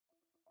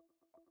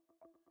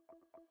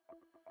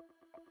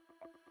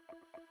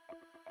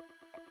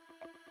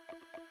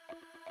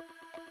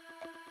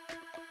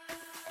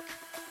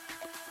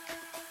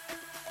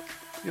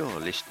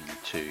You're listening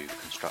to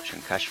Construction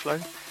Cash Flow,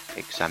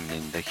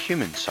 examining the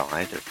human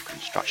side of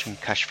construction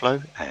cash flow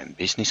and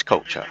business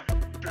culture.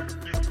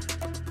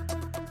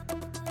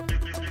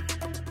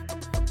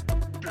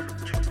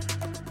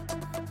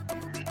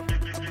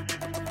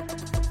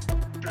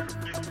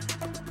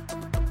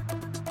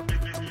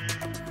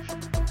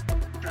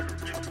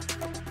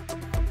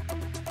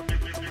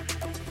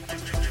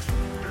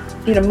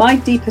 My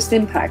deepest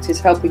impact is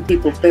helping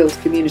people build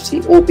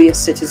community or be a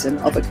citizen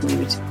of a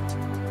community.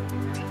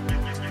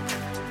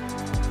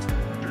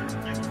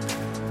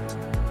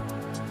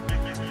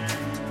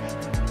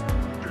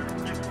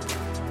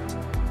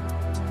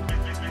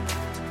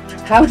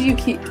 How do you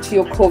keep to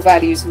your core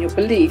values and your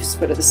beliefs,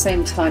 but at the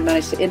same time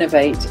manage to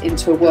innovate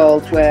into a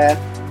world where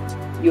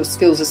your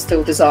skills are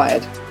still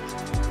desired?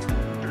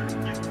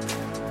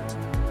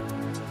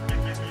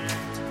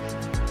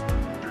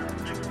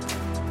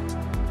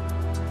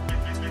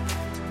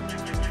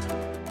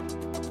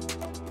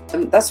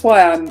 That's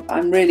why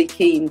I'm really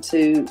keen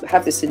to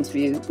have this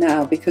interview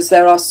now, because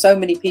there are so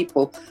many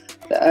people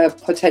that are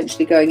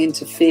potentially going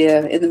into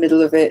fear in the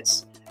middle of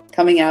it,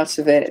 coming out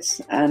of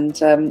it,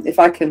 and if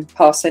I can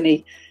pass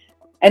any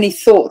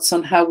thoughts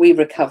on how we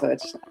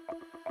recovered.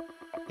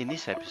 In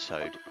this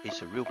episode,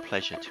 it's a real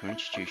pleasure to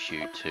introduce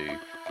you to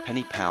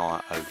Penny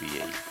Power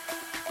OBE.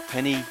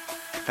 Penny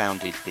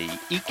founded the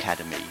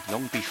Academy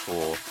long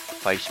before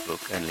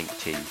Facebook and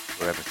LinkedIn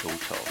were ever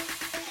thought of.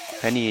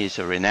 Penny is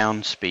a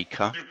renowned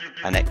speaker,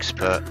 an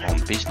expert on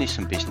business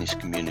and business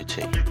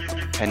community.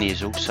 Penny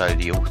is also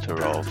the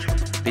author of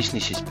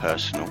Business is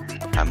Personal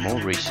and more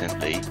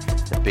recently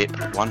the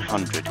BIP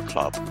 100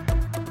 Club.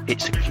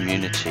 It's a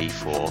community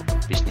for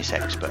business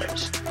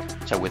experts.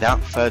 So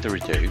without further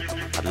ado,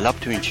 I'd love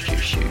to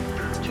introduce you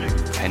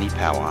to Penny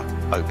Power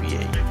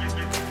OBE.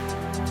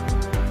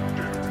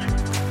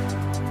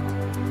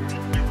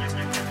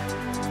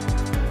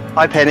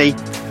 Hi Penny.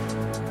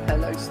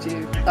 Hello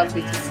Stu,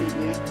 lovely to see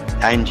you.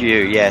 And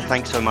you, yeah,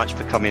 thanks so much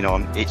for coming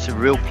on. It's a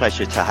real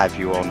pleasure to have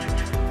you on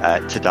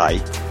today,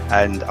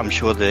 and I'm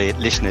sure the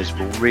listeners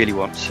will really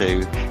want to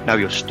know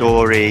your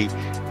story,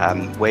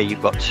 where you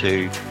got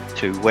to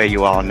where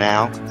you are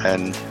now,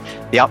 and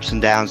the ups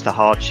and downs, the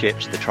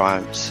hardships, the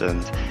triumphs,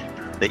 and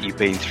that you've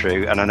been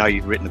through. And I know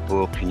you've written a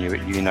book, and you were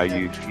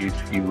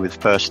the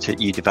first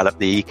you developed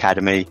the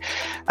Academy,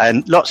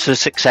 and lots of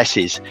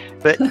successes.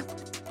 But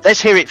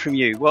let's hear it from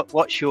you.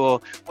 What's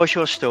your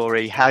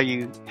story? How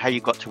you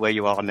got to where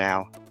you are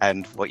now,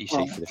 and what you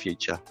see for the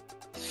future?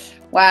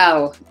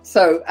 Wow.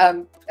 So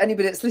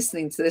anybody that's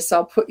listening to this,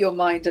 I'll put your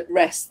mind at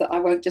rest that I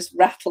won't just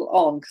rattle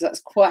on, because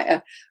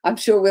that's I'm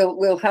sure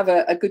we'll have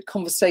a good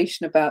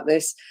conversation about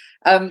this.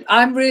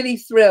 I'm really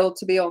thrilled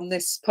to be on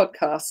this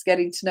podcast,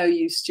 getting to know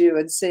you, Stu,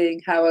 and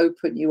seeing how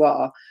open you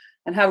are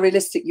and how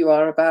realistic you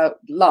are about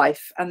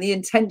life. And the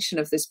intention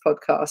of this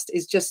podcast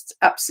is just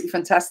absolutely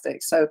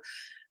fantastic. So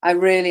I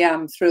really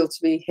am thrilled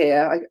to be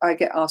here. I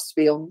get asked to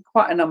be on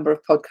quite a number of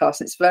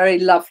podcasts. It's very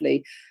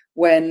lovely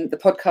when the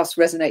podcast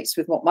resonates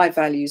with what my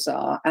values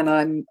are. And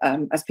I'm,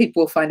 as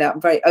people will find out,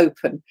 I'm very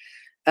open.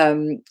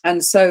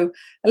 And so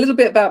a little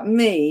bit about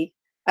me.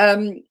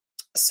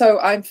 So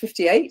I'm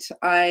 58.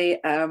 I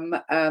am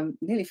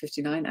nearly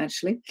 59,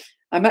 actually.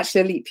 I'm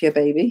actually a leap year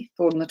baby,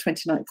 born on the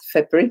 29th of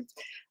February,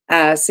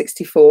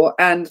 64,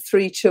 and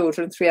 3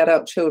 children, 3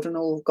 adult children,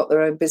 all got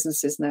their own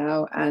businesses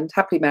now, and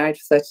happily married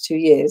for 32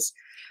 years.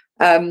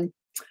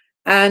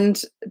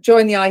 And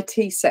joined the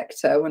IT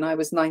sector when I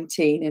was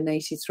 19 in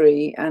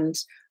 83, and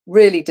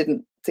really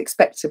didn't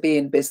expect to be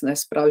in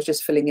business, but I was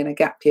just filling in a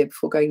gap year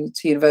before going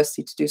to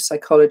university to do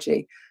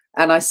psychology.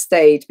 And I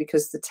stayed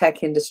because the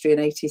tech industry in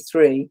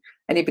 83,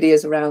 anybody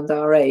who's around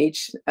our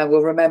age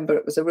will remember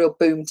it was a real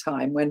boom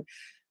time when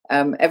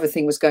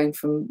everything was going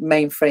from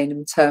mainframe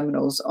and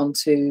terminals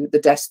onto the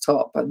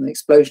desktop, and the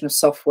explosion of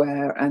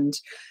software. And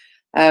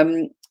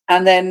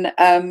then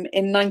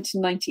in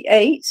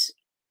 1998,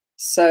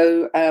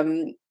 so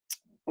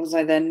was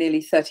I then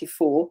nearly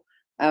 34,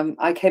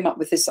 I came up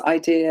with this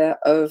idea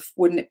of,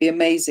 wouldn't it be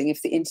amazing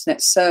if the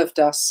internet served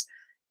us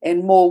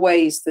in more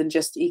ways than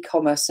just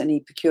e-commerce and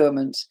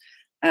e-procurement?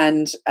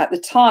 And at the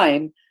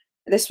time,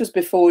 this was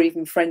before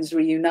even Friends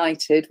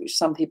Reunited, which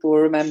some people will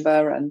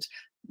remember, and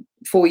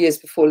 4 years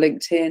before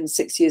LinkedIn,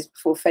 6 years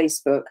before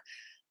Facebook.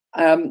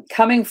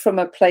 Coming from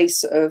a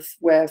place of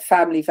where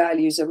family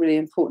values are really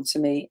important to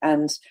me,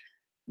 and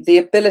the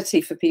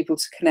ability for people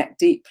to connect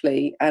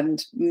deeply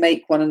and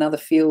make one another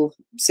feel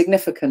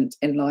significant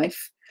in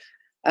life,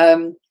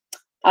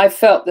 I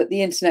felt that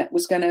the internet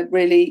was going to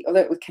really,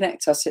 although it would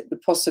connect us, it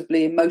would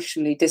possibly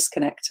emotionally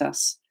disconnect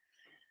us.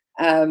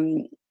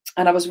 And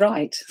I was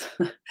right.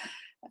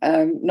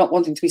 Not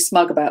wanting to be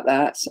smug about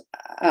that,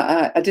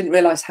 I didn't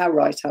realise how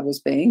right I was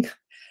being.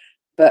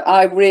 But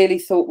I really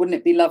thought, wouldn't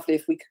it be lovely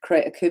if we could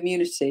create a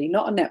community,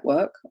 not a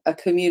network, a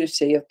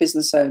community of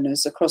business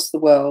owners across the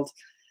world,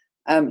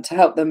 to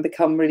help them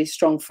become really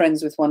strong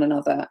friends with one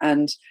another.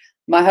 And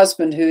my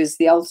husband, who is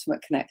the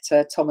ultimate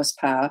connector, Thomas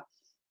Power,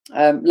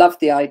 loved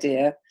the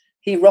idea.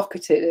 He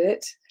rocketed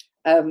it.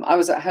 I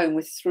was at home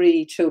with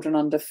 3 children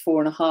under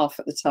 4.5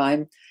 at the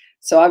time.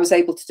 So I was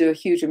able to do a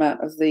huge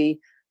amount of the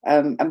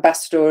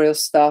ambassadorial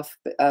stuff,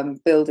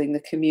 building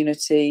the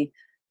community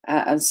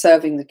and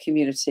serving the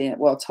community.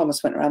 Well,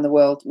 Thomas went around the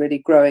world really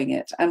growing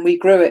it. And we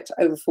grew it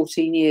over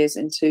 14 years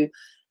into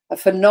a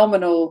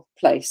phenomenal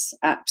place,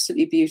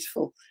 absolutely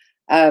beautiful,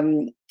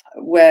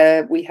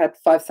 where we had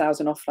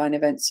 5,000 offline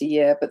events a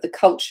year, but the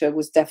culture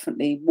was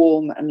definitely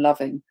warm and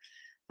loving.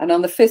 And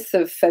on the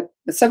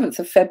 7th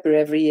of February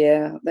every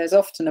year, there's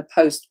often a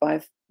post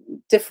by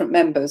different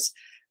members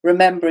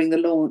remembering the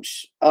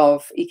launch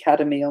of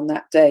Ecademy on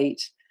that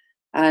date,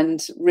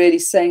 and really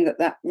saying that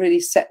that really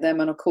set them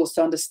on a course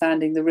to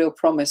understanding the real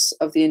promise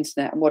of the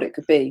internet and what it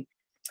could be.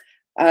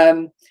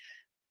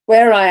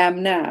 Where I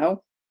am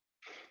now,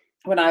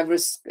 when I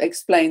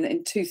explained that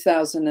in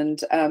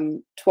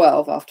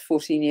 2012, after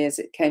 14 years,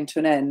 it came to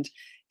an end,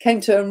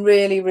 came to a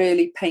really,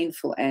 really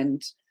painful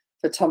end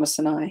for Thomas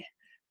and I.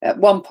 At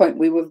one point,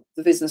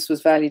 the business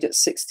was valued at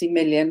 60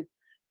 million.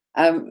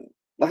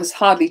 Was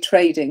hardly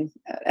trading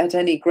at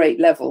any great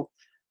level,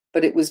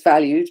 but it was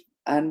valued,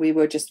 and we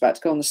were just about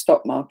to go on the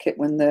stock market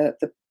when the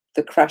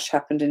crash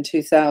happened in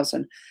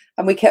 2000.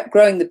 And we kept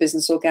growing the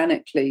business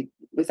organically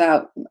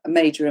without a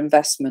major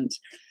investment.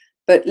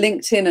 But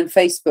LinkedIn and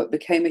Facebook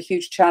became a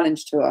huge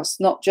challenge to us,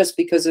 not just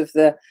because of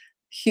the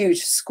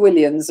huge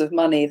squillions of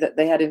money that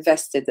they had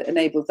invested that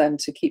enabled them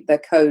to keep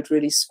their code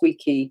really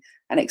squeaky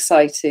and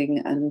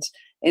exciting and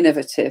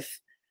innovative.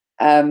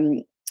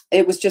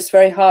 It was just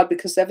very hard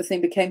because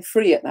everything became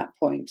free at that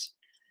point.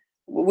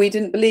 We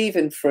didn't believe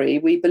in free.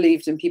 We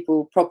believed in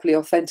people properly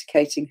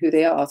authenticating who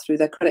they are through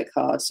their credit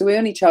card. So we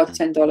only charged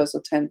 $10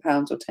 or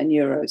 £10 or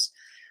 €10.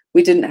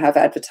 We didn't have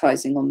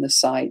advertising on the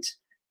site.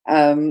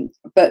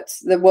 But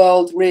the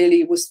world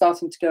really was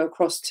starting to go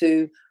across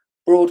to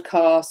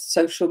broadcast,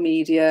 social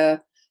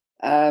media,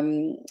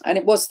 and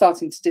it was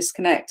starting to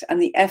disconnect.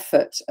 And the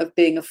effort of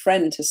being a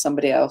friend to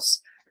somebody else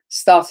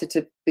started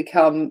to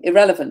become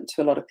irrelevant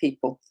to a lot of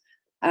people.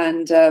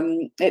 And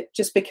it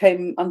just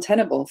became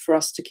untenable for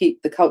us to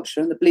keep the culture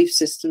and the belief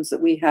systems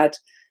that we had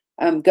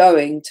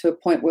going to a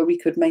point where we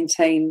could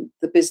maintain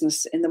the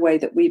business in the way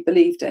that we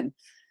believed in.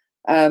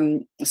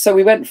 So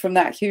we went from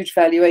that huge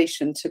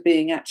valuation to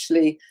being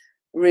actually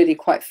really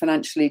quite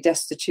financially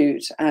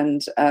destitute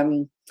and,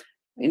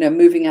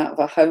 moving out of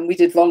our home. We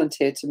did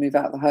volunteer to move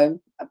out of the home,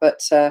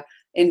 but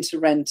into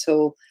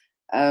rental,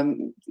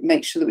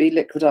 make sure that we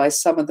liquidise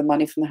some of the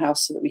money from the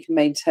house so that we can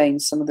maintain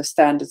some of the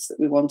standards that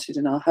we wanted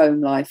in our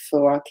home life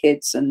for our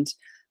kids and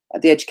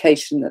the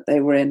education that they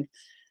were in.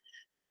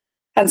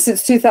 And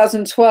since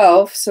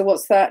 2012, so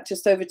what's that,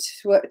 just over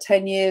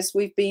 10 years,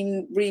 we've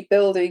been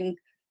rebuilding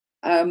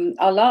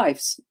our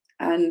lives.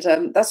 And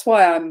that's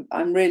why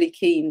I'm really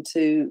keen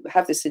to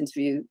have this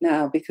interview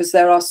now, because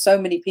there are so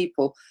many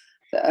people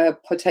that are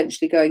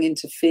potentially going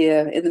into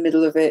fear in the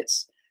middle of it,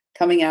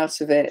 coming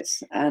out of it.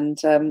 And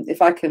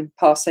if I can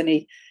pass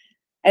any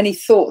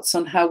thoughts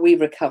on how we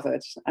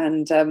recovered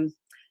and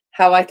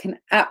how I can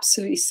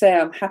absolutely say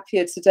I'm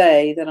happier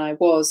today than I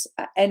was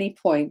at any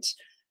point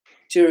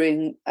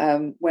during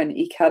when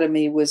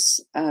Ecademy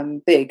was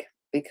big,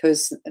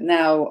 because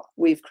now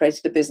we've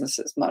created a business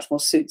that's much more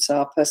suits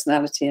our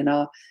personality and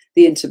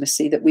the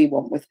intimacy that we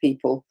want with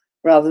people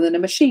rather than a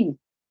machine.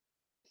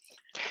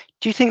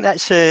 Do you think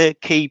that's a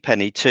key,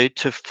 Penny,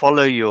 to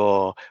follow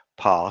your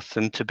path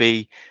and to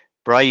be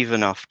brave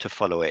enough to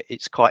follow it?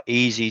 It's quite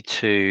easy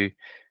to,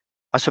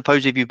 I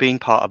suppose, if you've been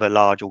part of a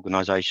large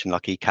organization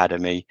like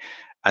Ecademy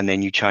and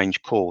then you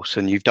change course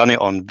and you've done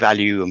it on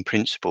value and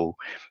principles,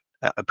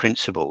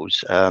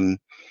 the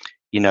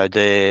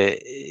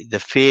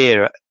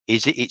fear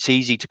is it's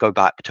easy to go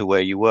back to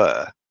where you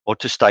were or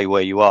to stay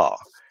where you are.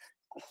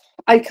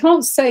 I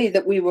can't say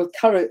that we were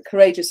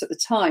courageous at the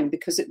time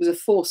because it was a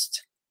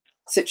forced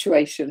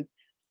situation.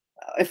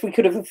 If we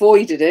could have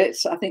avoided it,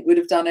 I think we'd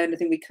have done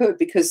anything we could,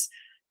 because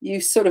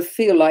you sort of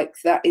feel like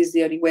that is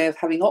the only way of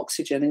having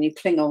oxygen and you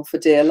cling on for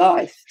dear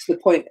life to the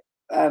point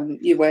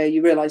where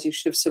you realise you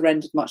should have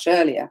surrendered much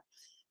earlier.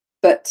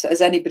 But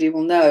as anybody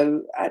will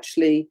know,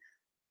 actually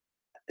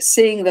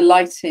seeing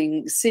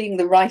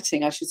the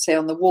writing, I should say,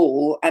 on the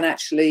wall and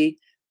actually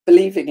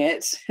believing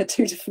it are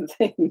two different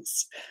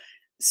things.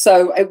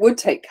 So it would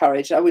take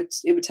courage. It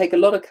would take a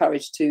lot of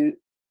courage to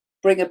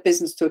bring a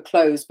business to a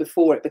close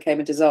before it became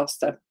a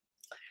disaster.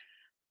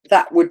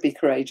 That would be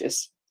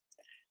courageous.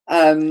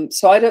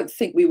 So I don't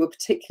think we were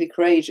particularly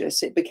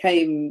courageous. It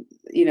became,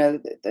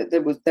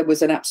 there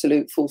was an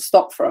absolute full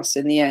stop for us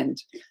in the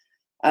end.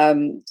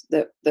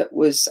 That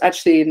was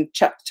actually in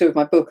chapter 2 of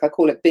my book. I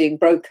call it Being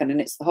Broken, and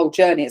it's the whole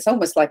journey. It's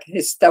almost like a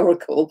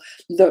historical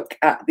look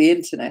at the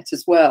internet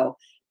as well,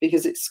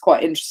 because it's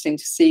quite interesting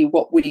to see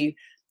what the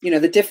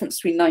difference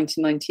between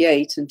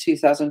 1998 and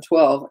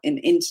 2012 in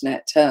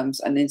internet terms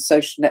and in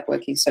social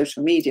networking,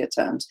 social media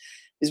terms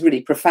is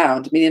really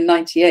profound. I mean, in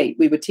 98,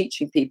 we were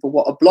teaching people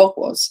what a blog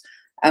was,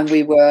 and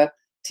we were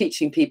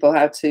teaching people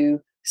how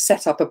to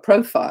set up a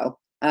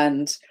profile.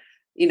 And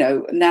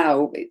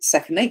now it's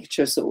second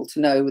nature us all to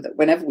know that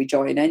whenever we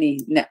join any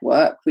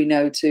network, we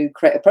know to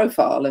create a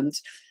profile. And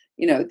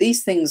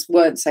these things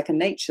weren't second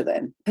nature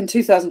then. In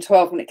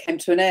 2012, when it came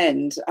to an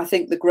end, I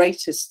think the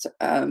greatest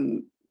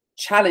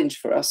challenge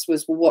for us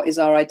was, well, what is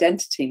our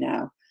identity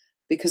now?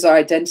 Because our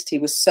identity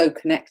was so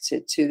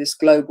connected to this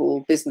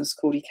global business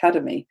called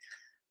Academy.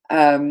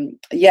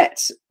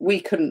 Yet we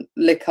couldn't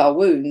lick our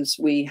wounds.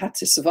 We had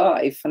to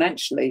survive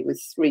financially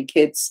with 3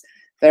 kids,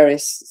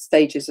 various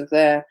stages of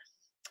their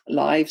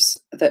lives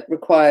that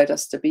required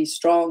us to be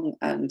strong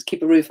and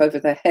keep a roof over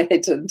their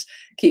head and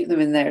keep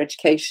them in their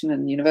education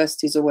and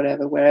universities or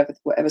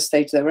whatever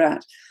stage they were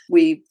at.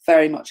 We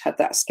very much had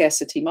that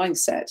scarcity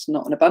mindset,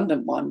 not an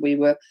abundant one. We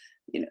were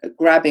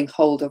grabbing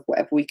hold of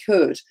whatever we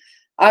could.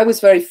 I was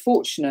very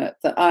fortunate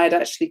that I had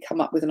actually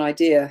come up with an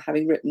idea,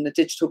 having written the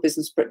Digital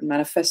Business Britain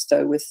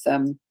manifesto with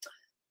the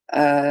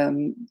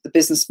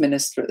business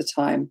minister at the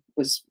time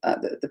was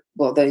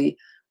the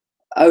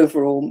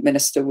overall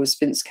minister was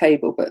Vince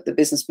Cable, but the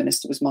business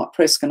minister was Mark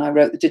Prisk, and I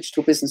wrote the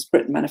Digital Business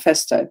Britain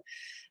manifesto.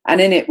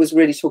 And in it was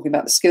really talking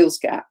about the skills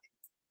gap.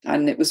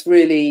 And it was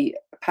really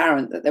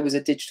apparent that there was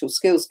a digital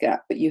skills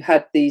gap, but you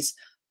had these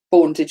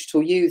born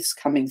digital youths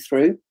coming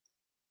through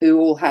who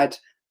all had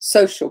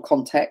social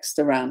context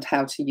around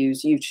how to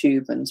use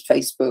YouTube and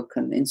Facebook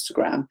and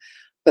Instagram,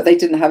 but they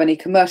didn't have any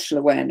commercial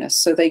awareness.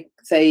 So there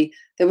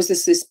was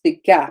this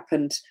big gap.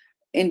 And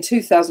in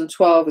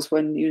 2012 was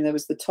when there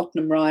was the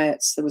Tottenham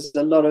riots. There was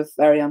a lot of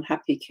very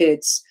unhappy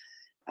kids,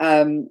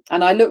 and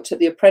I looked at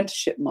the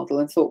apprenticeship model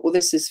and thought, well,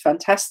 this is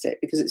fantastic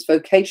because it's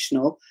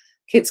vocational.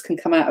 Kids can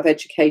come out of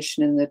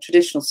education in the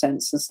traditional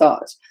sense and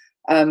start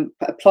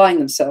applying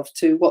themselves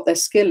to what their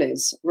skill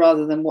is,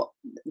 rather than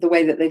the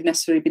way that they've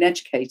necessarily been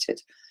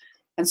educated.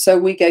 And so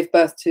we gave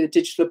birth to a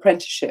digital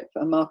apprenticeship,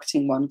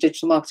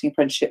 digital marketing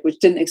apprenticeship, which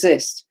didn't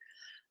exist.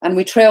 And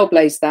we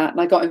trailblazed that,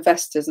 and I got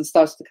investors and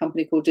started a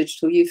company called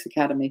Digital Youth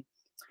Academy.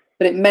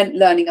 But it meant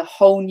learning a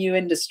whole new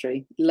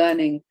industry,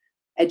 learning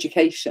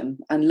education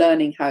and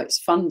learning how it's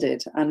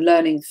funded and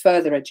learning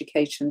further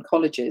education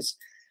colleges.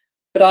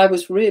 But I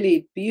was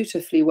really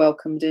beautifully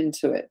welcomed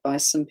into it by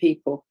some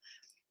people.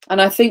 And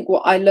I think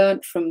what I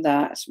learned from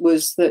that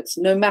was that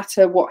no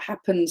matter what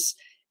happens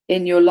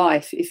in your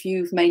life, if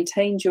you've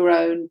maintained your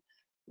own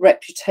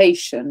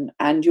reputation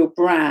and your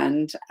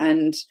brand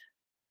and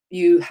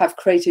you have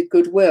created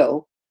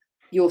goodwill,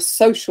 your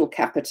social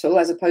capital,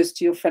 as opposed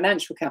to your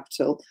financial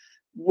capital,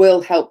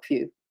 will help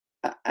you.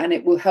 And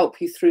it will help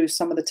you through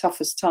some of the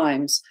toughest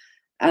times.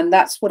 And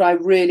that's what I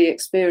really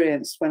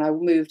experienced when I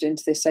moved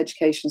into this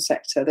education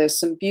sector. There's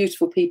some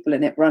beautiful people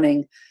in it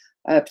running,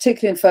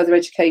 particularly in further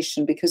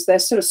education, because they're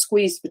sort of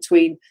squeezed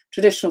between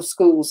traditional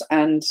schools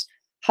and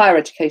higher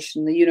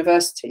education, the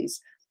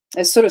universities.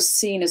 They're sort of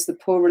seen as the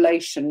poor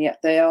relation, yet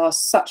they are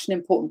such an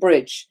important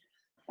bridge.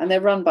 And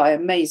they're run by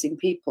amazing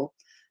people.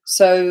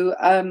 So,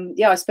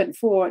 I spent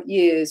 4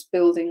 years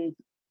building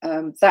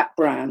that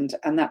brand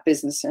and that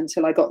business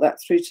until I got that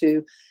through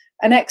to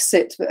an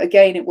exit. But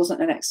again, it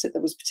wasn't an exit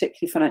that was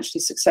particularly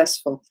financially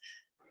successful.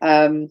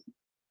 But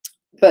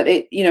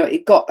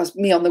it got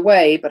me on the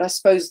way. But I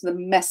suppose the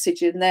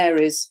message in there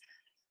is,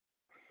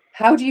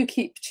 how do you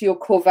keep to your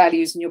core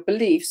values and your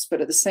beliefs,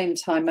 but at the same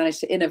time manage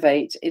to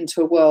innovate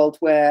into a world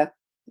where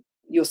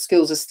your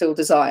skills are still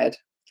desired?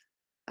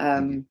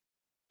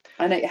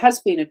 And it has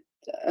been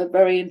a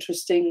very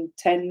interesting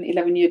 10,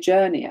 11-year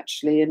journey,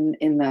 actually,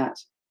 in that.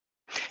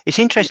 It's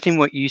interesting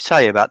what you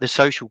say about the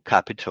social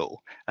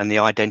capital and the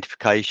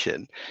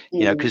identification,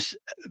 because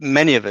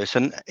many of us,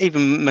 and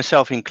even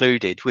myself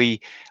included,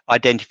 we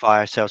identify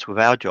ourselves with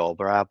our job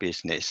or our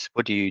business.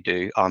 What do you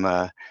do? I'm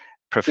a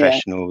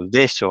professional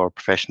this or a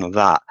professional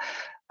that.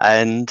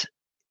 And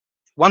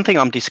one thing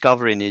I'm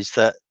discovering is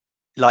that,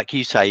 like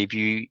you say, if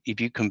you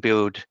can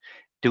build,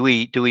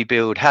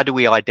 how do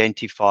we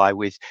identify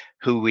with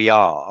who we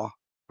are,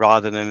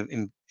 rather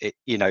than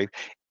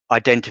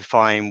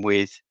identifying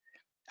with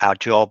our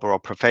job or our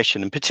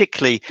profession? And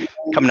particularly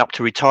coming up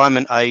to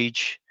retirement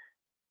age,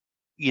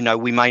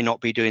 we may not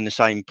be doing the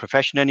same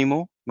profession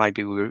anymore.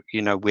 Maybe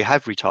we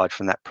have retired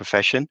from that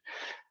profession.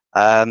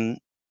 Then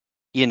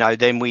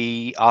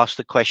we ask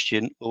the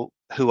question, well,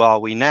 who are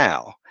we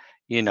now?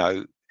 Do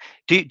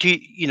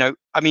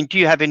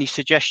you have any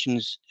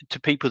suggestions to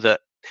people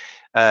that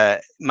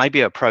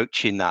maybe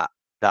approaching that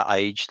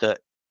age, that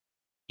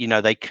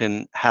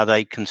how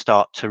they can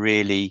start to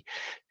really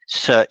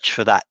search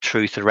for that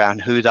truth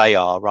around who they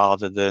are,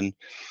 rather than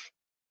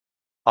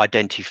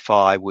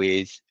identify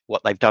with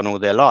what they've done all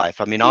their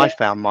life? I mean, I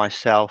found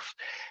myself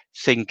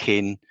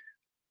thinking,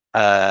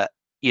 what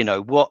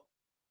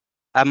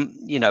am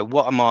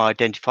I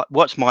identifying?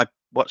 What's my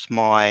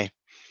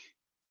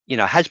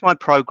has my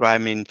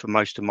programming for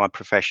most of my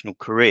professional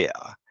career,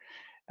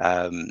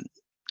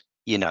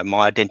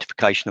 my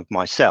identification of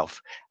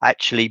myself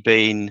actually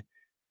been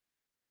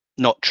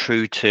not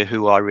true to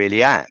who I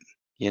really am,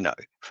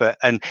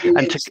 and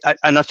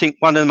I think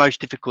one of the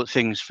most difficult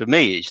things for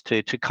me is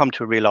to come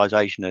to a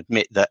realization,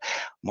 admit that,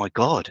 my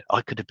God,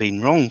 I could have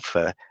been wrong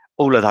for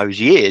all of those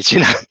years, you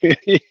know.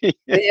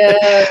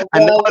 Yeah,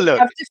 And well, now we look,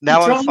 have different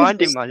now I'm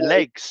finding drivers, my though.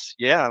 legs.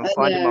 Yeah, I'm I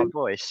finding my know.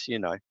 voice, you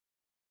know.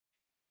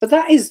 But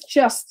that is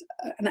just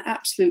an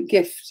absolute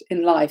gift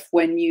in life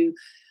when you,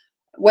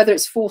 whether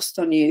it's forced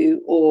on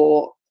you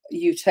or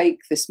you take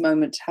this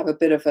moment to have a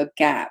bit of a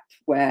gap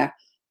where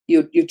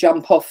you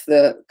jump off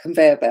the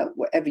conveyor belt,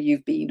 whatever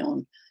you've been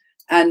on.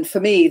 And for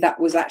me, that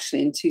was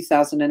actually in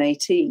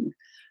 2018,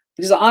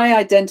 because I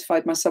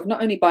identified myself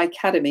not only by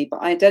academy,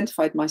 but I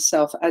identified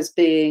myself as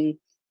being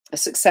a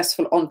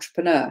successful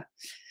entrepreneur.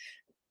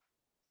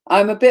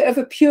 I'm a bit of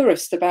a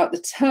purist about the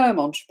term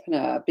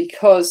entrepreneur,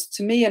 because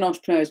to me, an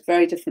entrepreneur is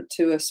very different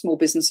to a small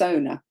business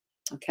owner.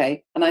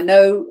 Okay. And I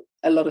know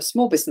a lot of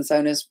small business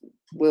owners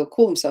will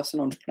call themselves an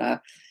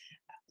entrepreneur.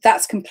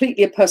 That's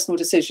completely a personal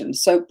decision.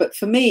 So, but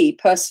for me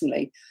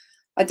personally,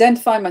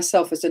 identify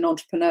myself as an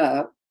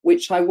entrepreneur,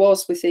 which I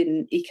was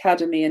within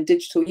Academy and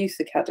Digital Youth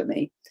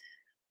Academy,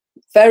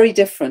 very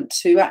different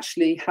to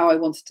actually how I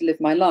wanted to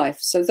live my life.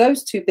 So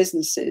those two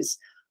businesses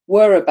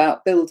were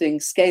about building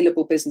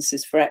scalable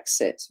businesses for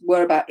exit,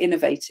 were about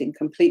innovating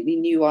completely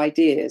new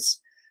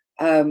ideas,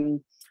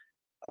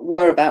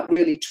 were about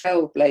really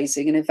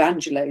trailblazing and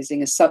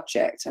evangelizing a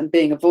subject and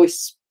being a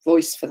voice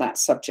for that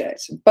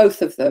subject.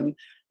 Both of them,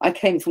 I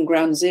came from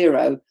ground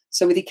zero.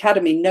 So with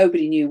Academy,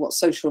 nobody knew what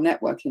social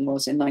networking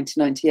was in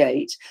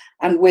 1998.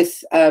 And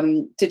with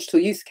Digital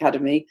Youth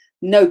Academy,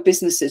 no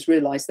businesses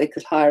realized they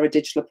could hire a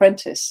digital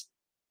apprentice.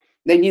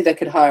 They knew they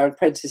could hire an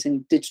apprentice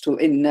in digital,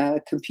 in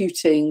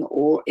computing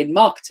or in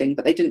marketing,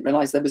 but they didn't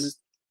realize there was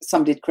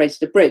somebody had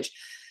created a bridge.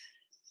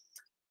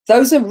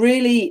 Those are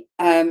really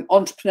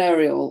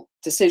entrepreneurial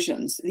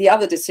decisions. The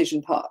other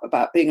decision part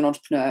about being an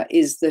entrepreneur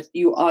is that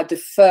you are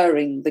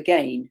deferring the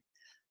gain.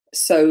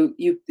 So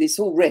it's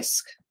all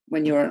risk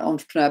when you're an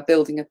entrepreneur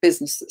building a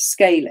business that's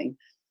scaling.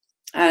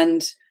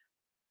 And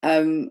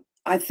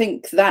I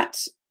think that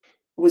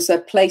was a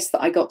place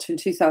that I got to in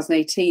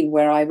 2018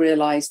 where I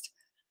realized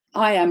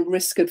I am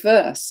risk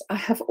adverse. I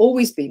have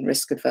always been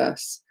risk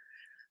adverse.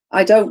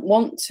 I don't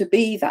want to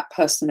be that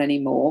person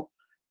anymore.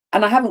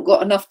 And I haven't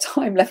got enough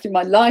time left in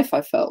my life,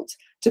 I felt,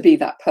 to be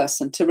that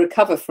person, to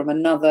recover from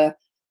another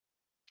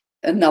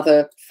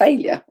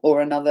failure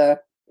or another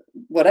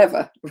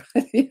whatever,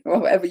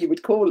 whatever you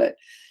would call it.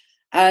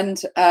 And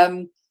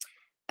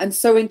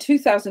so in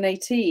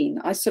 2018,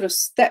 I sort of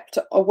stepped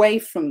away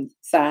from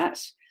that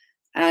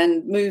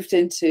and moved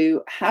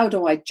into how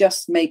do I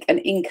just make an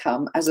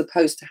income as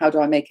opposed to how do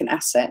I make an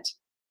asset.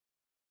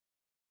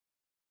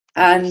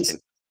 And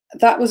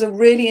that was a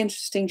really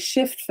interesting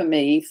shift for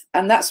me.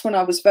 And that's when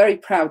I was very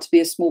proud to be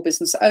a small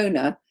business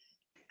owner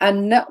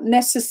and not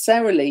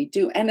necessarily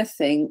do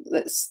anything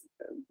that's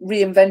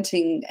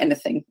reinventing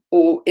anything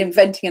or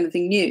inventing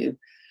anything new.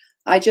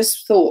 I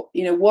just thought,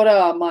 what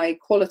are my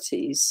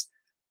qualities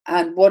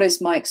and what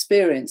is my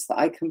experience that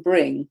I can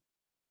bring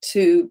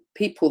to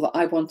people that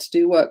I want to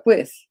do work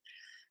with?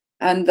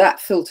 And that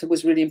filter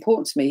was really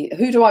important to me.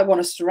 Who do I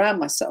want to surround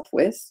myself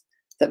with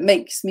that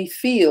makes me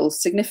feel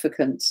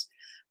significant?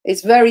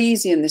 It's very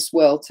easy in this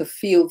world to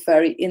feel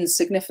very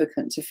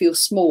insignificant, to feel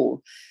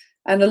small.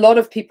 And a lot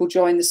of people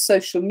join the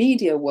social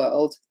media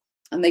world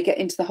and they get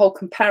into the whole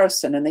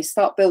comparison and they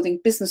start building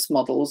business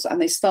models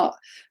and they start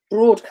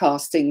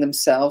broadcasting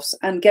themselves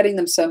and getting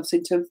themselves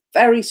into a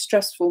very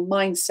stressful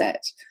mindset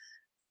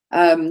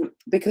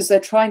because they're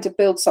trying to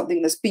build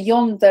something that's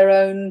beyond their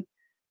own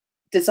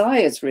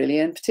desires, really,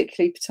 and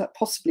particularly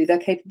possibly their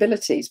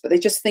capabilities. But they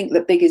just think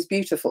that big is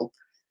beautiful.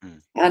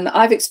 And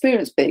I've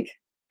experienced big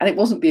and it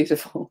wasn't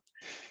beautiful.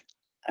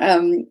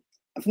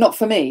 Not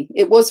for me.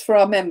 It was for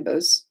our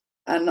members.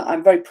 And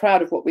I'm very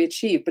proud of what we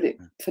achieved. But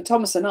for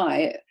Thomas and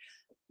I,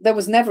 there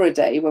was never a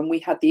day when we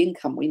had the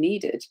income we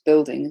needed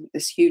building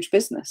this huge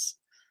business.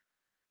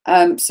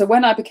 So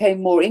when I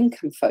became more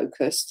income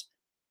focused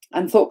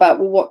and thought about,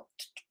 well, what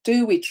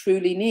do we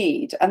truly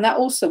need? And that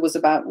also was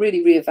about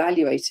really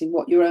reevaluating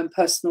what your own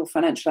personal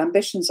financial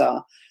ambitions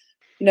are.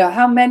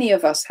 How many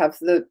of us have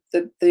the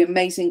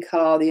amazing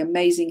car, the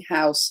amazing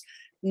house,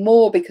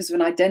 more because of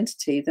an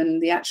identity than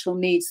the actual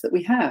needs that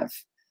we have?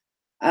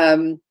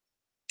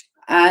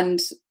 And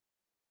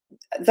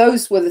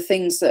those were the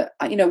things that,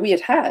 we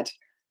had.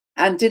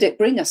 And did it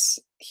bring us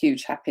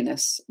huge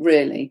happiness,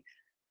 really,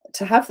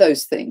 to have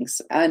those things?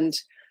 And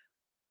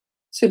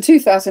so in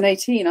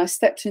 2018, I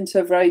stepped into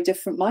a very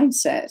different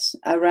mindset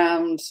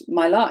around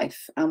my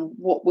life and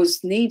what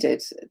was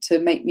needed to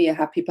make me a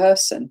happy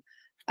person.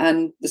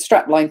 And the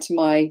strapline to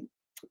my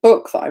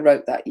book that I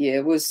wrote that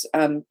year was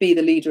Be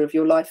the Leader of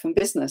Your Life and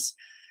Business.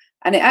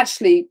 And it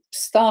actually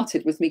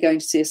started with me going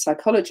to see a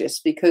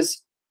psychologist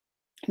because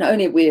not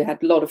only we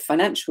had a lot of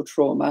financial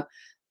trauma,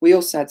 we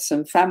also had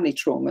some family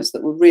traumas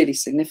that were really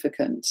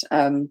significant.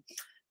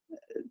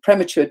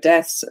 Premature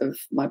deaths of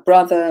my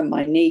brother,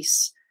 my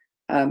niece.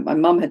 My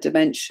mum had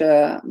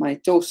dementia. My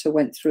daughter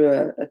went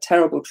through a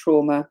terrible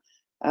trauma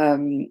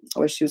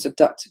where she was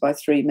abducted by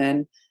 3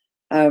 men.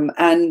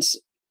 And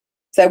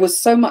there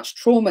was so much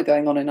trauma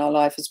going on in our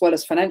life, as well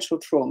as financial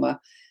trauma,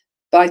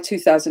 by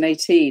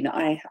 2018,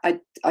 I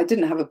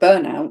didn't have a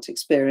burnout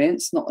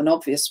experience, not an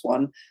obvious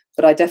one,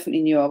 but I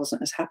definitely knew I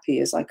wasn't as happy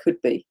as I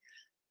could be.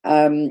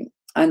 And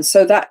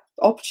so that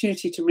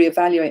opportunity to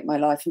reevaluate my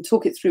life and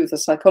talk it through with a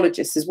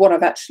psychologist is what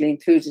I've actually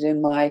included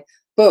in my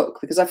book,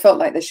 because I felt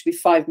like there should be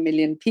 5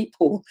 million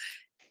people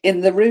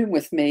in the room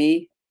with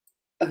me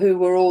who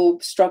were all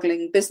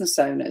struggling business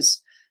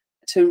owners,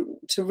 to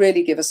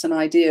really give us an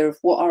idea of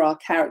what are our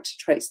character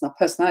traits and our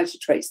personality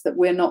traits that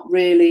we're not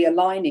really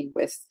aligning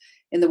with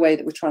in the way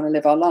that we're trying to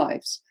live our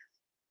lives.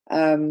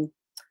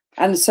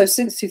 And so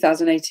since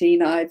 2018,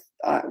 my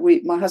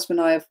husband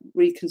and I have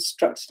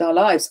reconstructed our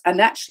lives. And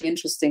actually,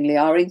 interestingly,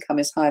 our income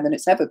is higher than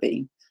it's ever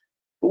been.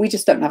 But we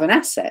just don't have an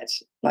asset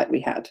like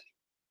we had.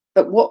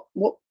 But what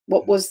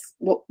was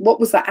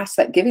that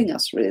asset giving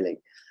us, really?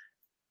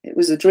 It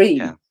was a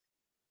dream.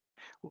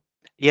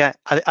 Yeah,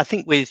 I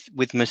think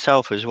with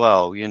myself as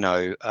well, you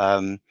know,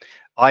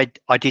 I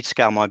did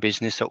scale my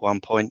business at one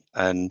point,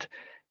 and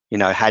you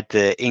know, had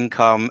the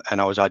income,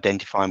 and I was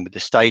identifying with the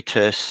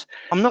status.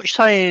 I'm not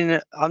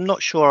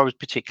sure I was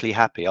particularly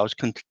happy. I was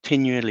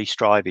continually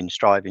striving.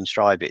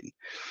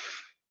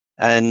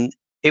 And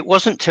it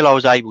wasn't till I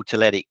was able to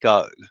let it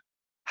go,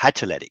 had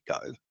to let it go.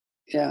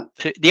 Yeah.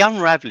 The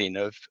unraveling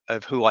of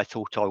who I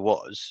thought I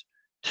was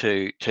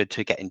to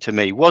get into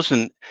me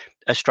wasn't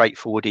a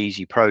straightforward,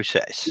 easy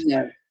process.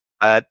 Yeah.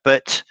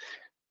 But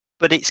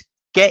it's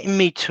getting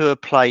me to a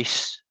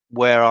place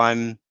where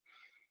I'm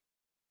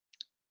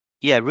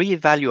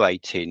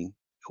reevaluating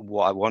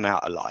what I want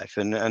out of life,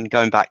 and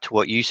going back to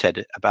what you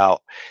said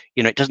about,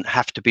 you know, it doesn't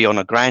have to be on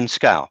a grand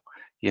scale.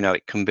 You know,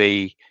 it can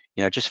be,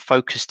 you know, just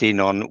focused in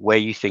on where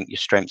you think your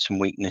strengths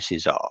and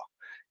weaknesses are,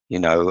 you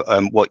know,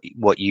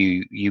 what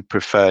you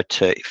prefer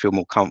to feel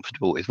more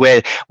comfortable with,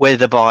 where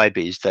the vibe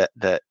is that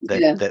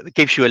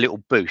gives you a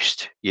little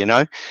boost, you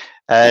know.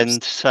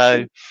 And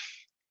so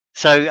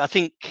I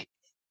think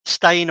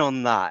staying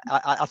on that,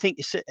 I think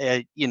it's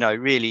you know,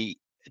 really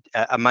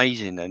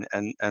amazing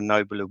and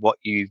noble of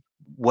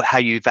how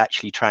you've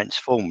actually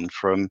transformed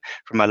from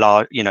a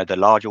large, you know, the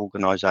large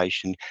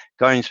organization,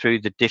 going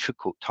through the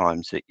difficult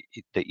times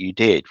that you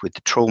did with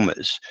the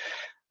traumas,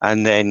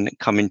 and then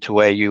coming to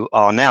where you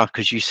are now,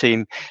 because you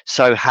seem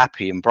so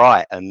happy and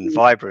bright and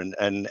vibrant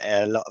and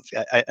a lot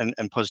of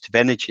and positive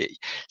energy.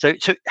 So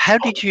how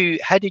did you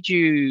how did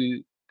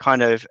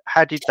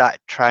that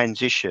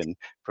transition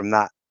from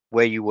that,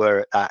 where you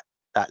were at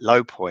that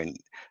low point,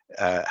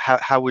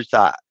 how was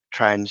that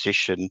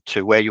transition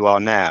to where you are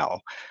now,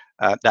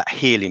 that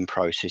healing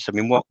process? I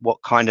mean,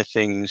 what kind of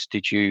things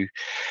did you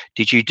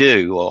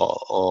do,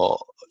 or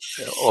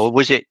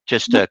was it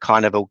just a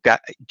kind of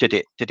did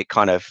it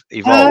kind of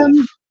evolve?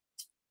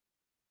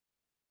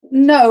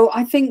 No,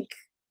 I think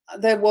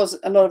there was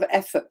a lot of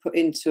effort put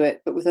into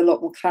it, but with a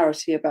lot more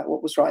clarity about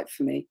what was right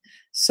for me.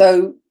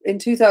 So in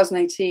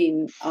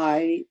 2018,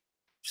 I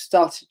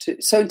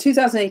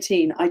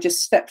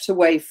just stepped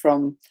away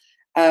from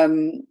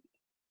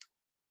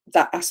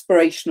that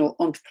aspirational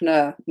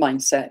entrepreneur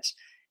mindset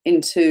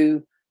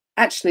into,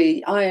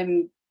 actually, I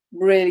am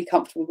really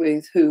comfortable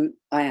with who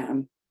I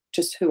am,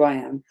 just who I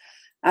am.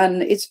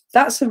 And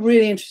that's a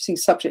really interesting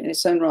subject in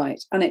its own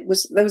right. And there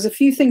was a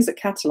few things that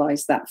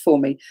catalyzed that for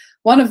me.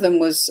 One of them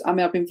was, I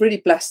mean, I've been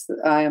really blessed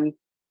that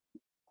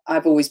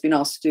I've always been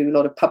asked to do a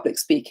lot of public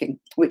speaking,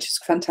 which is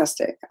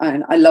fantastic.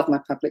 And I love my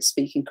public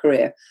speaking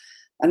career.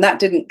 And that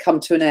didn't come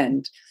to an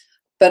end.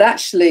 But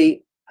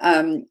actually,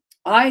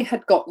 I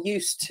had got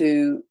used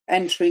to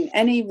entering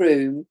any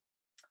room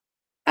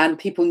and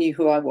people knew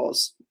who I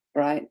was,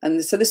 right?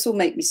 And so this will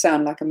make me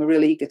sound like I'm a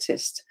real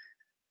egotist,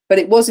 but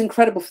it was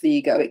incredible for the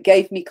ego. It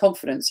gave me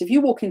confidence. If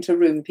you walk into a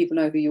room and people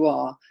know who you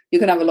are, you're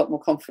going to have a lot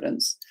more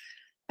confidence.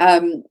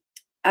 And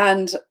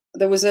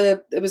there was an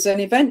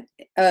event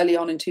early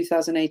on in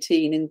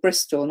 2018 in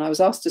Bristol, and I was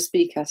asked to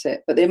speak at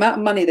it, but the amount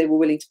of money they were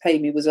willing to pay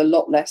me was a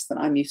lot less than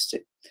I'm used to,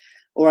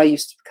 or I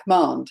used to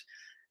command.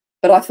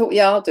 But I thought,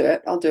 yeah, I'll do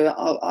it.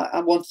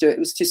 I want to do it. It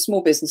was to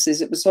small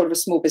businesses. It was sort of a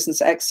small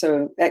business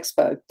expo.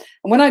 And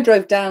when I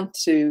drove down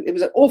it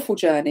was an awful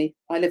journey.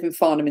 I live in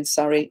Farnham in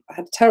Surrey. I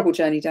had a terrible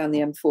journey down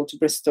the M4 to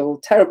Bristol.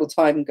 Terrible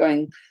time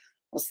going,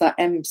 what's that,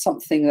 M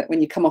something, that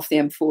when you come off the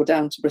M4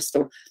 down to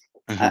Bristol.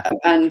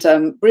 And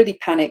really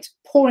panicked,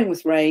 pouring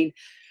with rain.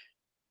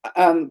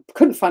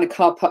 Couldn't find a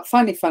car park.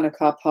 Finally found a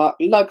car park.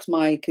 Lugged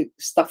my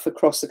stuff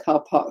across the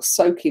car park,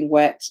 soaking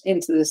wet,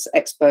 into this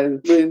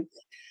expo room.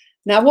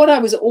 Now, what I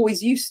was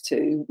always used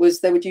to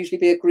was there would usually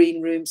be a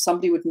green room.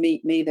 Somebody would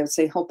meet me. They would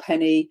say, "Oh,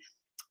 Penny."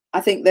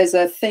 I think there's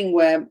a thing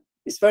where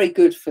it's very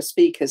good for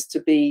speakers to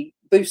be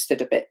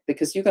boosted a bit,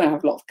 because you're going to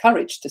have a lot of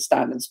courage to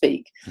stand and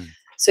speak.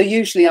 So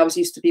usually I was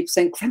used to people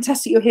saying,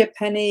 "Fantastic, you're here,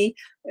 Penny,"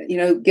 you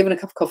know, given a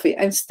cup of coffee.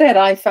 Instead,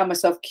 I found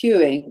myself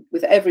queuing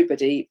with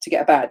everybody to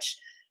get a badge,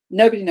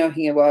 nobody knowing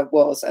who I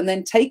was, and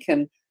then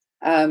taken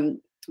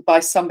by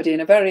somebody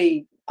in a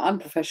very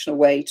unprofessional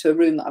way to a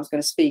room that I was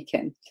going to speak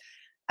in.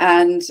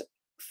 And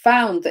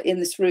found that in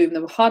this room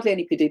there were hardly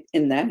anybody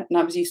in there, and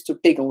I was used to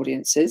big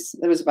audiences.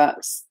 There was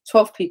about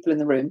 12 people in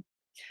the room,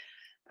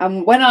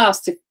 and when I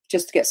asked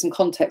just to get some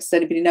context, does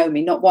anybody know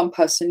me? Not one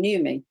person knew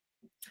me.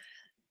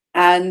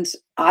 And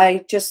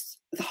the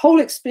whole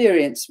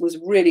experience was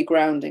really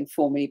grounding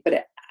for me, but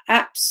it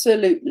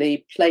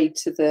absolutely played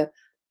to the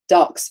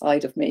dark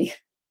side of me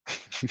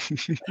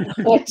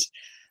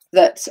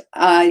that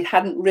I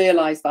hadn't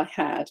realized I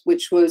had,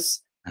 which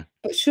was,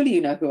 but surely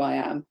you know who I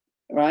am,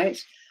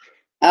 right?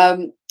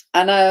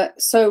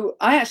 So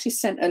I actually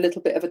sent a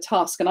little bit of a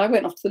task, and I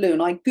went off to the loo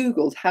and I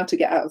Googled how to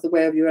get out of the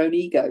way of your own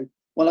ego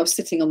while I was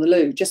sitting on the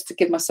loo, just to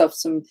give myself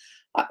some,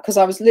 because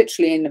I was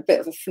literally in a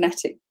bit of a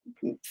frenetic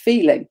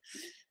feeling.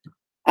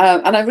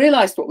 And I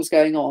realized what was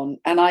going on,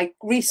 and I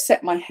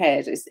reset my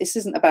head. This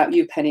isn't about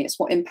you, Penny. It's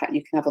what impact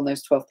you can have on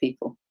those 12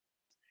 people.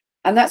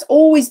 And that's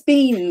always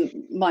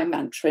been my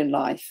mantra in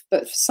life.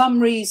 But for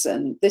some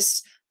reason,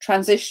 this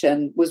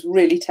transition was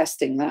really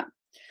testing that.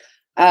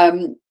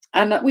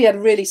 And we had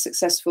a really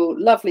successful,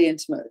 lovely,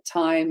 intimate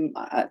time,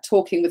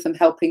 talking with them,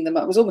 helping them.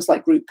 It was almost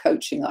like group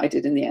coaching that I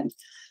did in the end.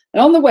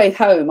 And on the way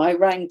home, I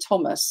rang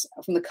Thomas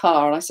from the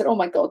car and I said, oh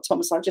my God,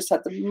 Thomas, I just had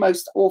the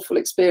most awful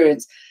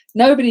experience.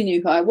 Nobody knew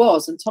who I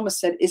was. And Thomas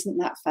said, isn't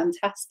that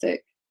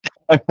fantastic?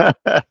 And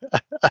that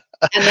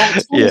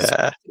Thomas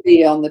to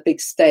be on the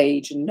big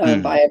stage and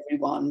known by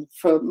everyone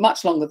for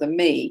much longer than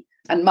me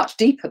and much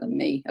deeper than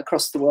me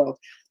across the world.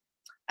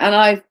 And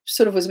I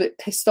sort of was a bit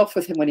pissed off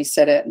with him when he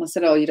said it. And I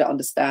said, oh, you don't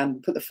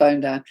understand. Put the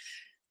phone down.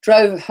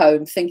 Drove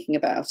home thinking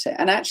about it.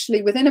 And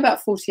actually, within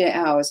about 48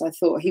 hours, I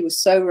thought he was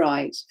so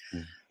right.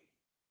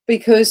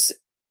 Because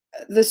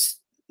the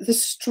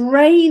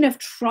strain of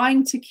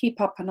trying to keep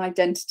up an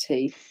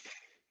identity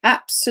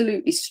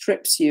absolutely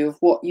strips you of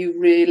what you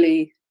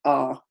really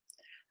are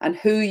and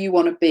who you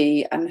want to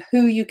be and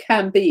who you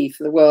can be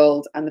for the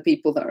world and the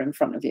people that are in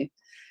front of you.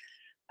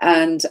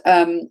 And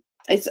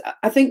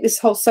I think this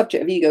whole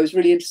subject of ego is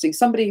really interesting.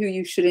 Somebody who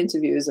you should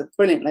interview is a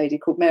brilliant lady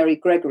called Mary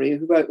Gregory,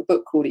 who wrote a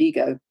book called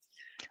Ego.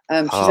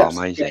 She's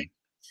amazing.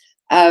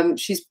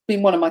 She's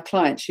been one of my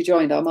clients. She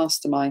joined our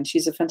mastermind.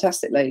 She's a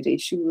fantastic lady.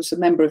 She was a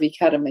member of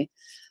Academy.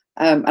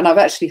 And I've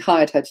actually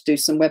hired her to do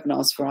some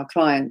webinars for our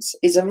clients.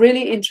 It's a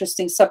really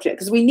interesting subject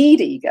because we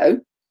need ego.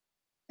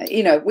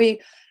 You know,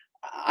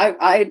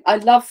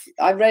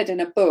 I read in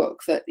a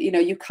book that, you know,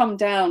 you come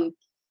down,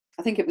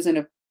 I think it was in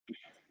a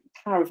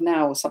Power of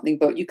Now or something,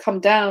 but you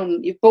come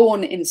down, you're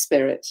born in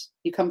spirit.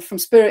 You come from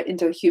spirit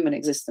into a human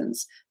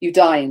existence. You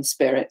die in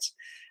spirit.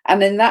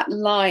 And then that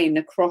line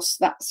across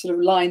that sort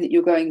of line that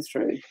you're going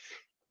through,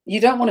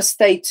 you don't want to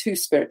stay too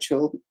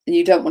spiritual and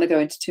you don't want to go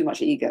into too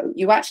much ego.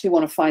 You actually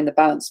want to find the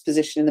balanced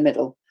position in the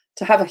middle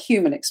to have a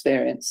human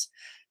experience,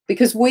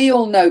 because we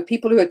all know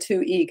people who are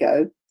too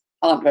ego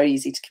aren't very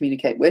easy to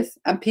communicate with,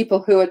 and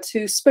people who are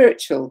too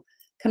spiritual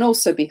can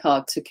also be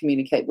hard to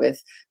communicate with.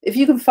 If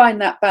you can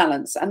find that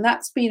balance, and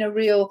that's been a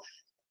real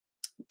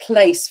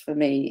place for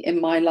me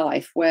in my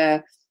life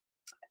where,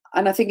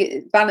 and I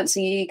think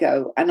balancing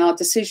ego and our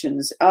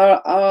decisions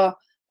are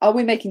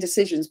we making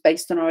decisions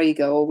based on our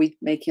ego, or are we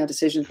making our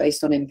decisions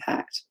based on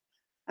impact?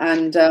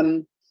 And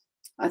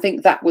I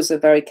think that was a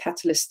very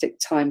catalytic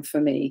time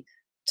for me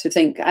to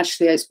think,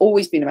 actually, it's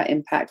always been about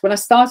impact. When I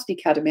started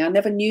Academy, I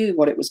never knew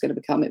what it was going to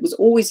become. It was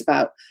always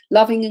about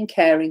loving and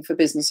caring for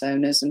business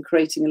owners and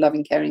creating a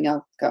loving, caring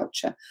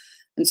culture.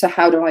 And so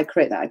how do I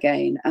create that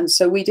again? And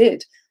so we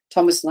did.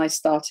 Thomas and I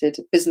started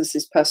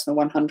Businesses Personal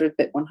 100,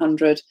 Bit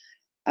 100,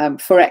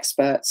 for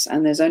experts.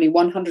 And there's only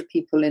 100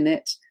 people in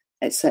it.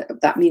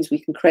 That means we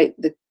can create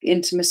the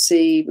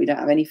intimacy. We don't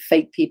have any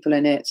fake people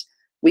in it.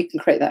 We can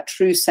create that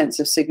true sense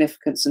of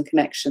significance and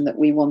connection that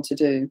we want to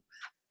do.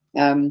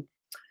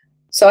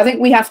 So I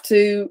think we have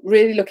to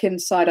really look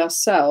inside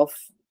ourselves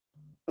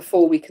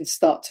before we can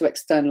start to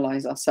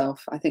externalize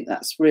ourselves. I think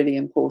that's really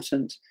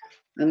important.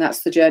 And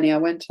that's the journey I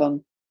went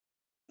on.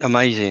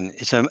 Amazing.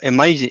 It's an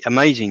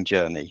amazing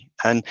journey.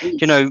 And,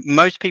 you know,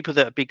 most people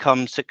that have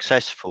become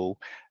successful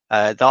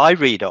that I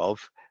read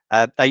of,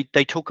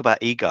 they talk about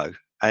ego.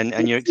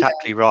 And you're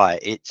exactly right.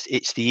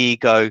 It's the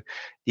ego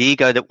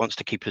that wants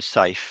to keep us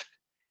safe.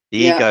 The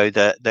ego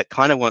that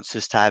kind of wants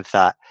us to have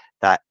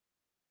that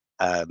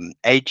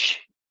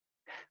edge.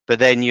 But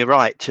then you're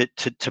right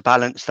to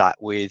balance that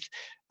with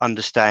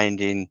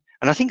understanding.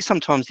 And I think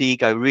sometimes the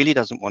ego really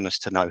doesn't want us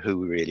to know who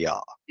we really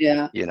are.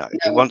 Yeah. You know,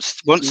 it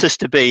wants us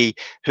to be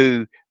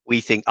who we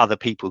think other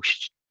people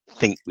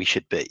think we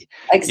should be.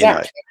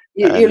 Exactly.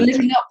 You know? You're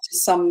living up to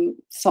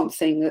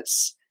something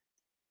that's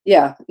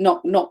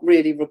not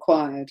really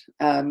required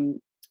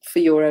for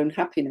your own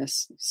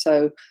happiness.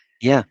 So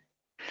yeah.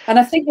 And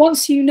I think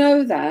once you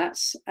know that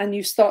and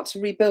you start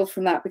to rebuild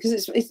from that,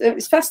 because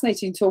it's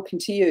fascinating talking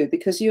to you,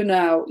 because you're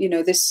now, you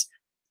know, this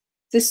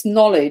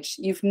knowledge,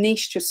 you've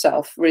niched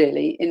yourself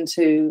really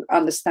into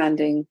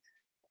understanding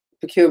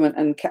procurement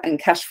and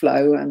cash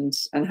flow and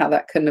how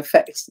that can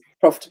affect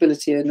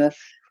profitability and the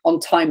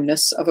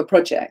on-timeness of a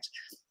project.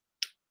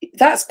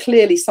 That's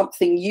clearly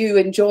something you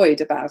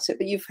enjoyed about it,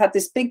 but you've had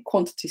this big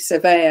quantity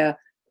surveyor,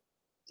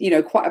 you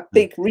know, quite a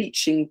big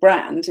reaching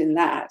brand in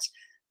that.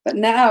 But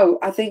now,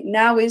 I think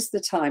now is the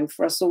time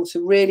for us all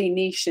to really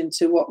niche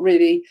into what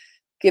really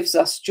gives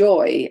us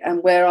joy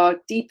and where our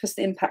deepest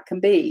impact can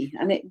be.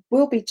 And it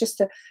will be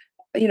just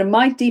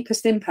my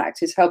deepest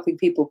impact is helping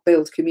people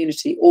build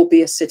community or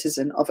be a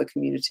citizen of a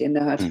community and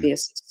know how to be a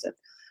citizen.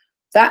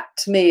 That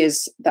to me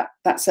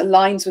that's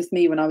aligns with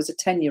me when I was a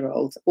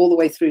 10-year-old all the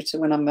way through to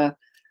when I'm a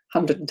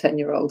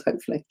 110-year-old,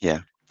 hopefully.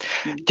 Yeah.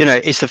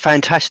 It's a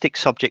fantastic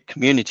subject,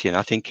 community, and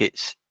I think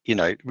it's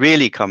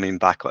really coming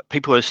back.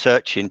 People are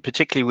searching,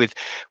 particularly with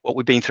what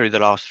we've been through the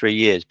last 3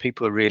 years.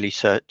 People are really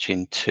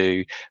searching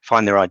to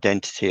find their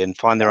identity and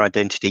find their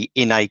identity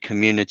in a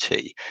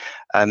community.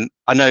 I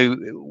know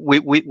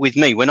with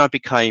me, when I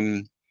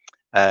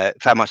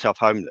found myself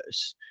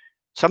homeless,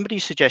 somebody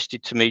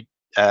suggested to me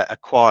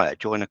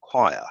join a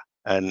choir,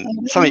 and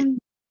something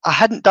I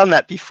hadn't done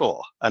that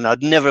before, and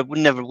I'd never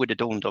would have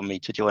dawned on me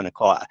to join a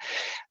choir.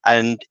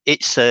 And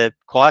it's a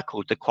choir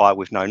called the Choir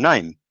with No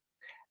Name.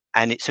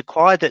 And it's a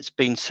choir that's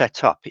been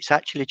set up. It's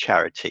actually a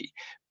charity,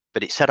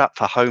 but it's set up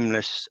for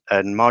homeless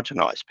and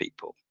marginalised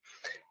people.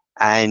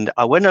 And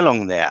I went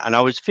along there and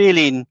I was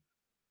feeling,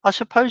 I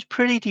suppose,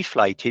 pretty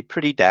deflated,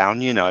 pretty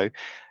down,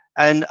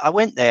 And I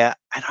went there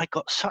and I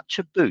got such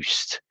a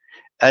boost.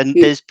 And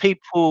there's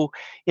people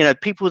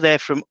there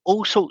from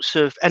all sorts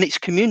of, and it's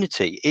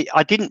community.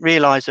 I didn't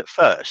realise at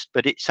first,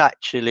 but it's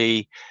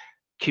actually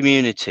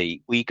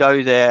community. We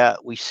go there,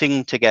 we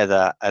sing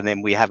together, and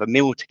then we have a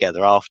meal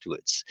together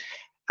afterwards.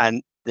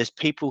 And there's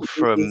people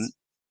from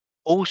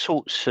all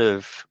sorts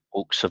of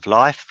walks of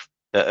life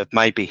that have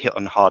maybe hit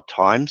on hard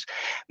times,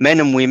 men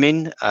and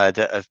women that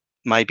have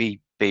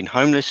maybe been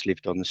homeless,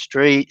 lived on the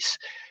streets.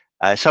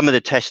 Some of the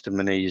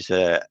testimonies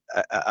are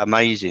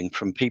amazing,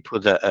 from people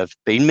that have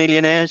been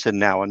millionaires and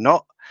now are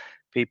not,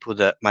 people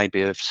that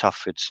maybe have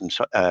suffered some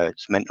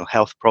mental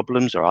health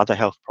problems or other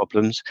health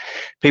problems,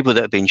 people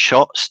that have been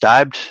shot,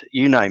 stabbed,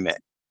 you name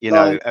it.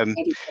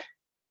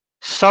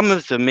 Some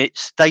of them,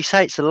 they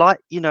say it's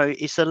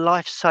it's a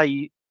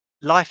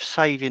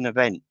life-saving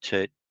event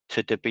to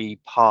be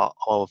part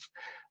of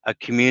a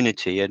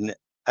community, and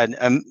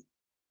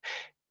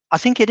I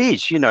think it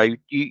is.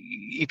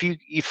 If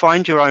you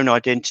find your own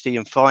identity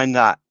and find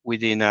that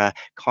within a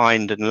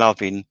kind and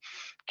loving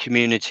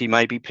community,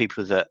 maybe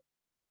people that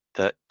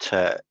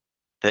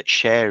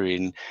share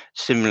in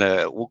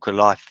similar walk of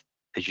life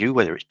as you,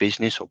 whether it's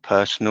business or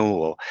personal,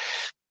 or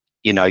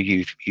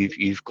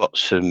you've got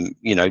some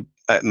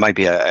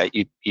maybe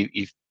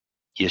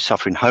you're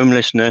suffering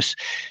homelessness,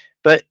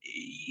 but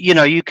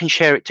you can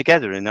share it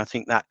together, and I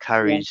think that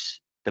carries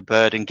the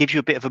burden, gives you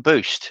a bit of a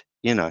boost.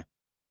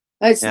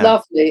 It's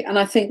lovely, and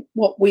I think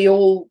what we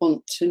all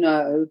want to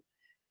know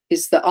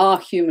is that our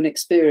human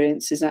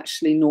experience is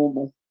actually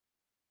normal.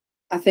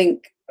 I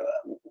think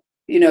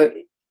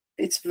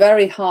it's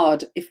very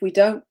hard if we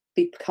don't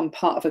become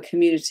part of a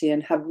community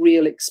and have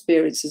real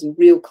experiences and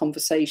real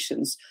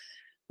conversations.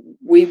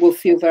 We will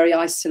feel very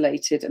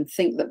isolated and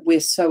think that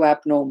we're so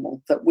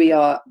abnormal, that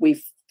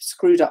we've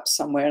screwed up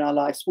somewhere in our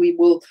lives. We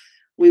will,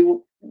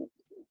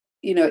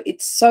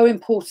 it's so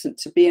important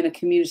to be in a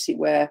community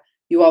where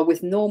you are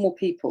with normal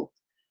people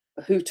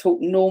who talk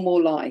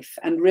normal life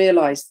and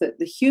realize that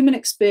the human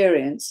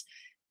experience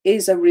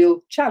is a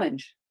real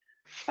challenge.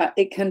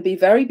 It can be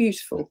very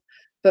beautiful,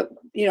 but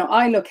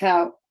I look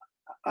out,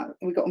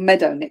 we've got a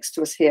meadow next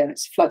to us here and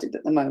it's flooded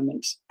at the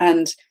moment,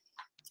 and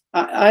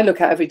I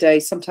look out every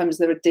day. Sometimes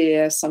there are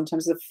deer,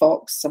 sometimes there are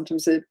fox,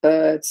 sometimes there are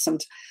birds,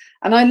 and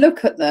I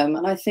look at them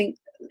and I think,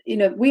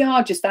 we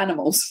are just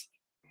animals.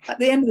 At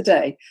the end of the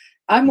day,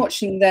 I'm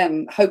watching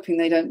them, hoping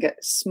they don't get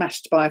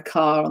smashed by a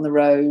car on the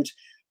road,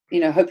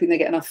 hoping they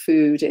get enough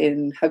food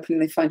in, hoping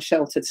they find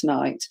shelter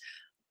tonight.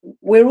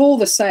 We're all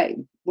the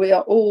same. We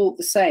are all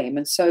the same.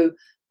 And so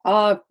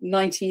our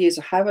 90 years,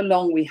 or however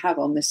long we have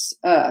on this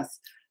earth,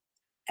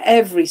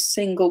 every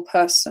single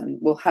person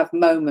will have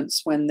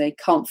moments when they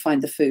can't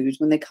find the food,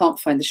 when they can't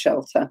find the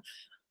shelter,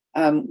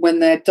 when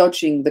they're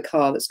dodging the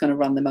car that's going to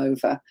run them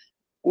over.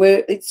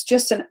 It's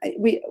just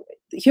the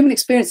human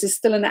experience is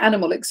still an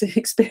animal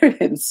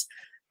experience,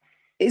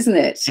 isn't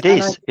it? It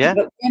is, yeah.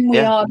 But when we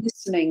are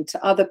listening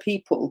to other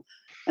people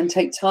and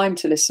take time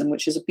to listen,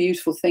 which is a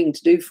beautiful thing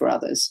to do for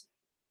others,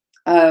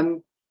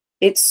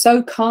 it's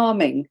so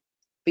calming,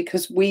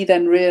 because we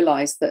then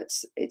realize that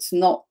it's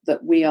not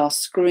that we are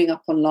screwing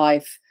up on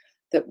life,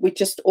 that we're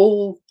just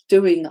all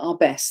doing our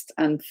best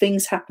and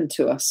things happen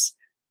to us.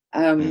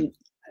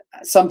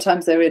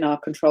 Sometimes they're in our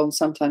control and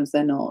sometimes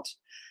they're not.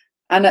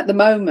 And at the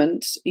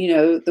moment,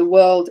 the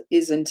world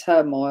is in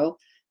turmoil.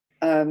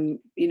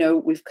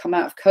 We've come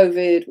out of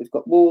COVID, we've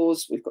got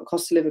wars, we've got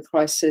cost of living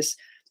crisis.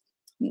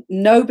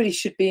 Nobody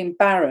should be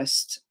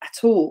embarrassed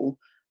at all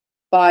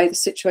by the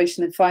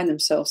situation they find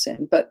themselves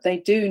in, but they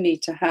do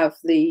need to have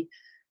the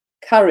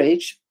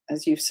courage,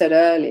 as you've said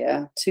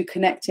earlier, to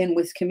connect in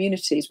with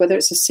communities, whether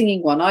it's a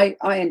singing one. I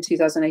in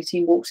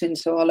 2018 walked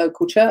into our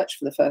local church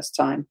for the first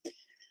time,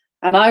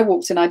 and I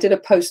walked in, I did a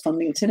post on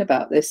LinkedIn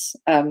about this,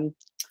 and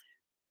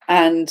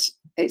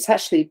it's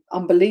actually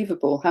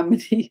unbelievable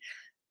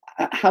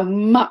how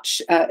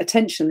much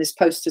attention this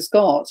post has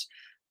got.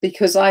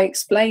 because I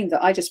explained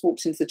that I just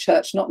walked into the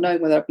church not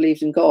knowing whether I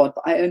believed in God,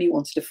 but I only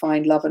wanted to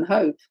find love and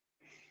hope.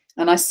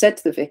 And I said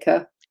to the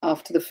vicar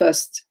after the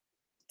first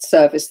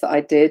service that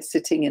I did,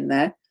 sitting in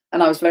there,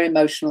 and I was very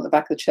emotional at the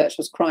back of the church, I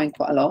was crying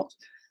quite a lot.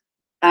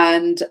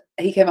 And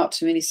he came up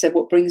to me and he said,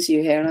 "What brings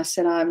you here?" And I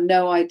said, "I have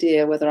no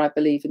idea whether I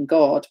believe in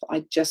God, but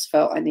I just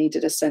felt I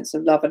needed a sense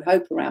of love and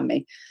hope around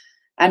me."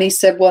 And he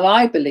said, "Well,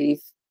 I believe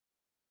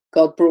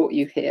God brought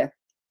you here.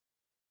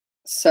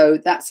 So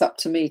that's up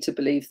to me to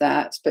believe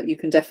that, but you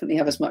can definitely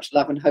have as much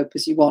love and hope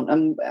as you want."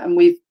 And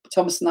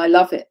Thomas and I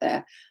love it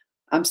there.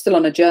 I'm still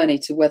on a journey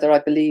to whether I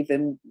believe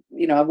in,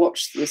 I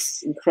watched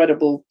this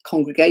incredible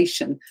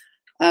congregation.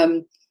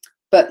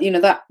 But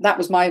that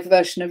was my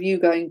version of you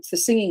going to the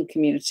singing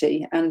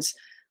community. And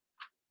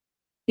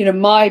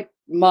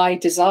my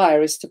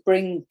desire is to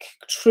bring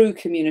true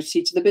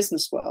community to the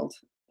business world.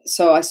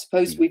 So I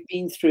suppose we've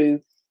been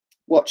through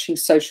watching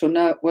social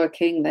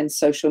networking, then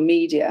social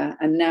media,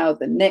 and now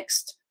the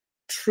next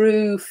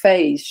true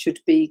phase should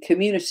be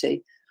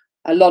community.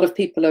 A lot of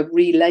people are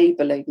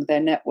relabeling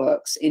their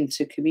networks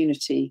into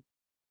community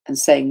and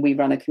saying we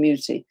run a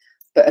community,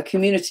 but a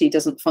community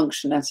doesn't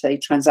function at a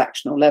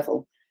transactional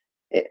level.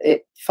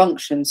 It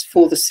functions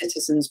for the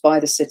citizens, by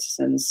the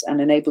citizens, and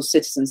enables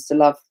citizens to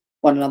love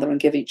one another and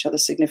give each other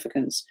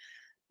significance.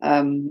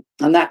 And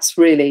that's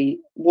really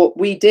what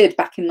we did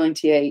back in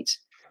 '98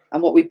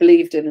 and what we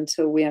believed in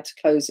until we had to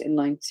close it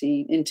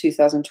in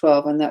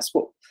 2012. And that's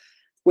what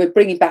we're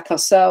bringing back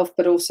ourselves,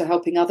 but also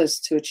helping others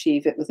to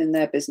achieve it within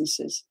their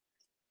businesses.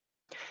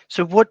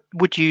 So what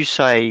would you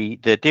say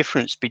the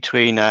difference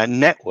between a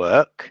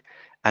network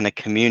and a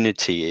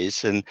community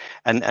is, and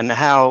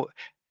how,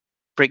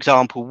 for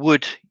example,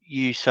 would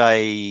you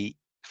say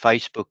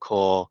Facebook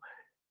or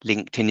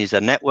LinkedIn is a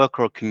network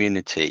or a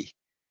community?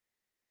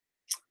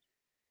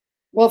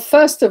 Well,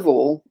 first of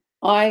all,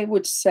 I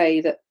would say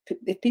that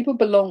if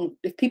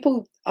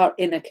people are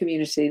in a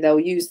community, they'll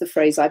use the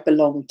phrase, "I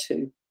belong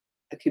to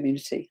a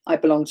community. I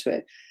belong to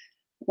it."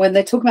 When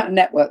they talk about a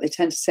network, they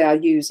tend to say, "I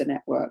use a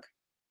network."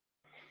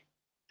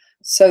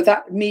 So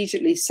that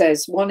immediately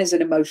says, one is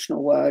an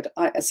emotional word.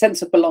 A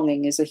sense of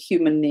belonging is a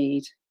human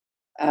need.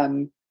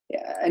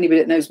 Anybody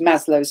that knows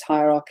Maslow's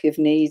hierarchy of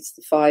needs,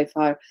 the 5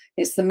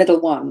 it's the middle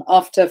one.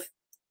 After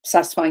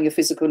satisfying your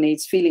physical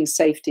needs, feeling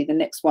safety, the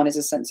next one is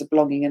a sense of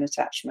belonging and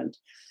attachment.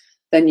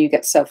 Then you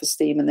get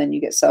self-esteem, and then you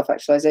get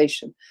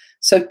self-actualization.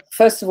 So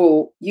first of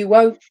all,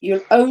 you'll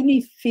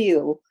only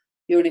feel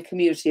you're in a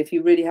community if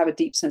you really have a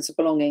deep sense of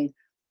belonging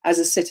as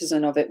a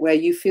citizen of it, where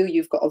you feel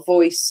you've got a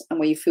voice and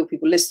where you feel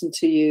people listen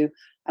to you,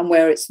 and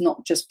where it's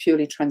not just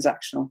purely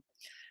transactional.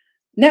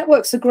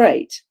 Networks are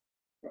great,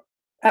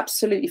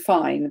 absolutely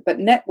fine, but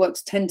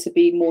networks tend to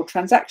be more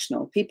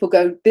transactional. People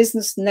go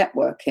business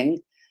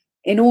networking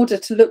in order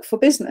to look for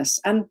business,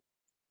 and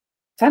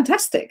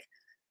fantastic,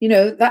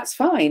 that's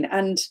fine.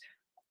 And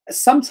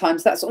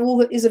sometimes that's all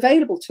that is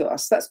available to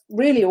us. That's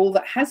really all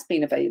that has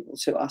been available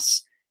to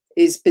us,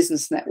 is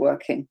business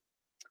networking.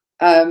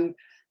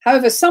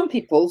 However, some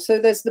people, so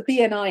there's the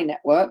BNI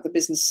network, the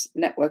Business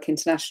Network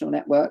International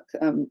Network,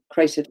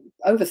 created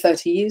over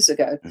 30 years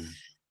ago.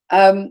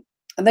 And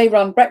they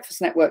run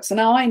breakfast networks. And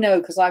now I know,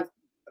 because I've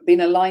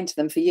been aligned to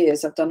them for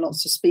years, I've done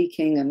lots of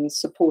speaking and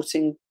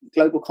supporting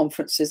global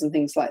conferences and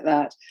things like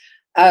that.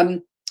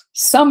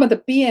 Some of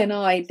the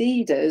BNI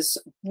leaders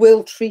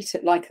will treat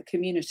it like a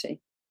community,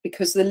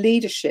 because the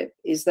leadership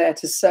is there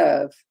to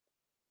serve.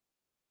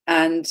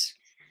 And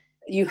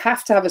you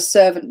have to have a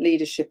servant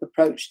leadership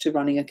approach to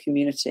running a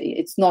community.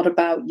 It's not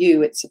about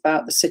you, it's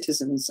about the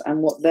citizens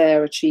and what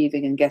they're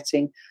achieving and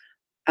getting.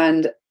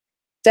 And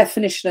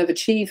definition of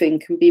achieving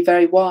can be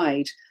very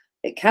wide.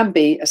 It can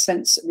be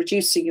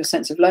reducing your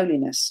sense of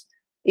loneliness,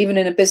 even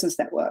in a business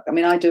network. I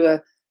mean, I do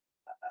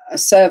a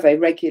survey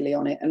regularly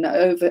on it, and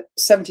over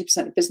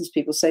 70% of business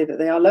people say that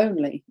they are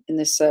lonely in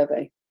this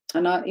survey.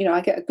 And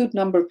I get a good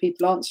number of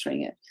people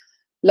answering it.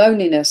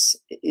 Loneliness,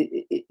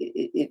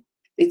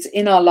 it's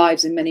in our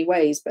lives in many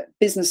ways, but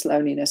business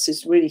loneliness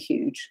is really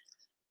huge.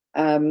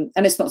 And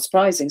it's not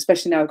surprising,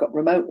 especially now we've got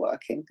remote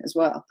working as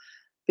well.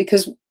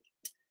 Because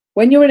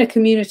when you're in a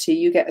community,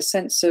 you get a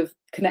sense of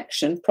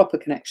connection, proper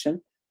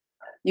connection.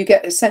 You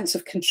get a sense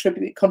of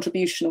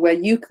contribution where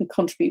you can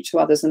contribute to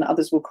others and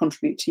others will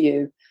contribute to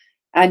you.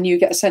 And you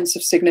get a sense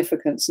of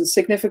significance. And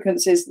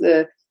significance is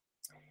the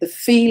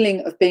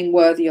feeling of being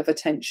worthy of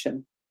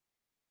attention.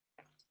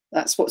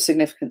 That's what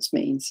significance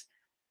means.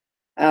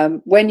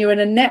 When you're in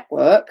a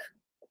network,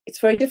 it's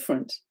very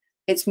different.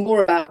 It's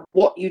more about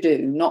what you do,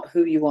 not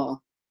who you are.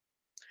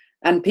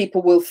 And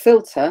people will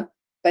filter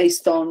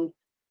based on,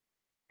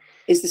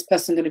 is this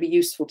person going to be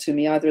useful to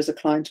me, either as a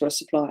client or a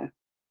supplier?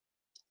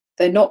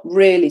 They're not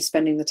really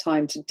spending the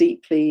time to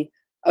deeply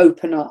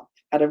open up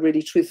at a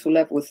really truthful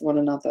level with one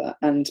another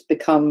and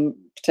become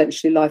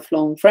potentially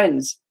lifelong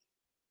friends.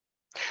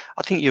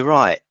 I think you're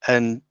right.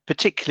 And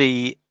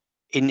particularly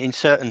in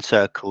certain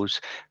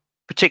circles,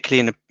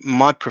 particularly in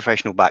my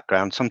professional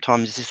background,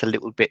 sometimes it's a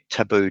little bit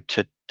taboo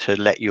to to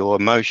let your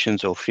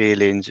emotions or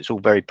feelings, it's all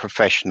very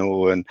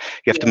professional, and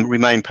you have Yeah. to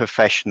remain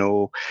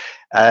professional.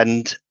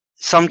 And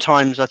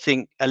sometimes I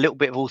think a little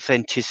bit of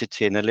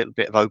authenticity and a little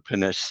bit of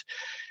openness,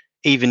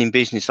 even in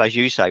business, as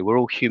you say, we're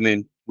all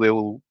human, we're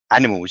all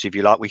animals, if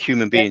you like, we're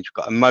human Yeah. beings,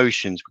 we've got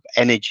emotions, we've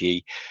got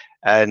energy.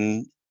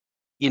 And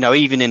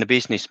even in a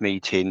business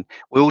meeting,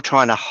 we're all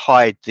trying to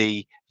hide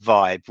the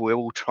vibe, we're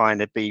all trying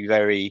to be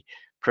very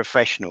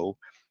professional,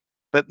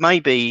 but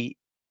maybe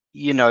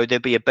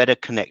there'd be a better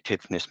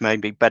connectiveness,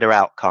 maybe better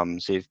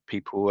outcomes if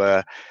people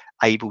were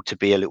able to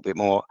be a little bit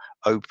more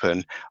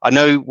open. I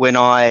know when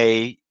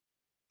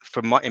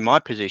in my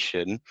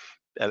position,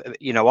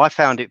 I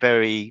found it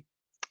very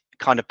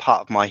kind of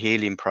part of my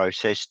healing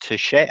process to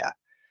share.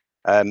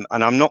 And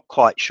I'm not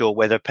quite sure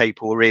whether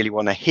people really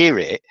want to hear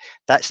it.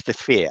 That's the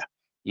fear.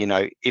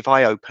 If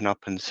I open up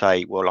and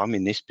say, well, I'm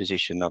in this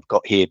position, I've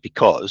got here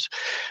because,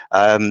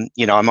 I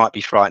might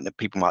be frightened that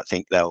people might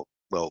think, well,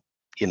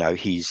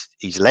 he's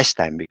less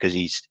than because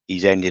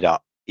he's ended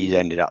up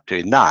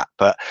doing that.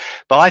 But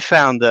I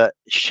found that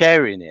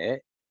sharing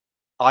it,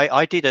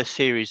 I did a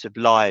series of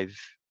live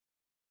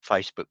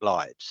Facebook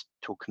lives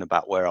talking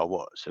about where I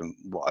was and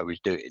what I was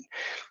doing.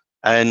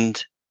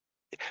 And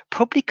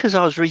probably because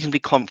I was reasonably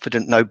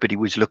confident nobody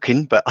was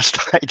looking, but I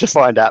started to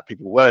find out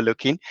people were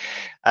looking.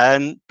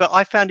 But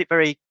I found it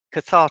very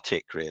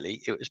cathartic,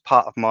 really. It was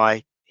part of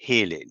my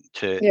healing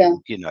to, Yeah.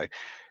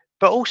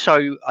 but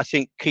also I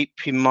think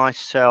keeping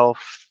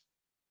myself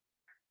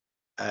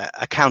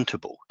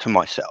accountable to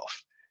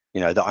myself,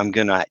 that I'm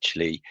going to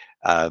actually,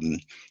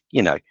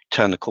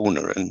 turn the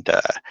corner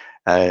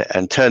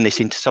and turn this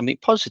into something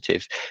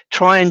positive,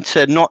 trying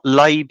to not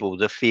label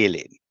the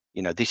feeling,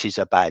 this is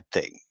a bad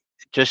thing.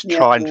 Just Yeah.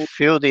 try and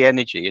feel the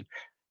energy. And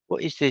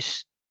what is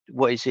this?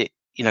 What is it?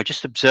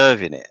 Just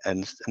observing it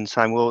and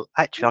saying, well,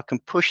 actually, I can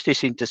push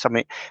this into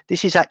something.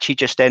 This is actually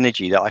just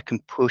energy that I can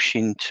push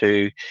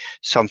into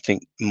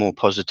something more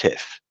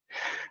positive.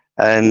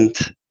 And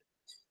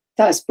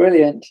That's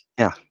brilliant.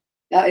 yeah.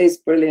 That is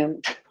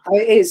brilliant.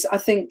 It is. I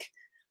think,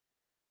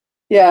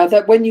 yeah,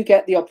 that when you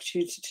get the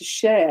opportunity to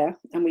share,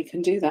 and we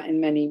can do that in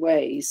many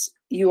ways,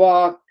 you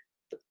are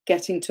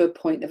getting to a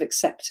point of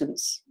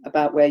acceptance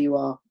about where you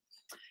are.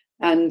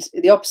 And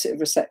the opposite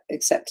of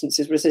acceptance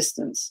is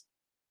resistance.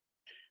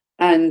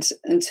 And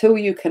until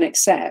you can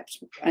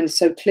accept, and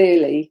so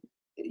clearly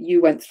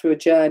you went through a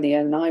journey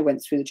and I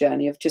went through the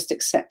journey of just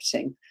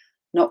accepting,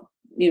 not,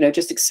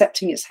 just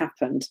accepting it's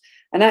happened.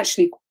 And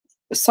actually,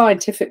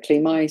 scientifically,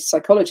 my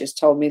psychologist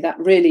told me that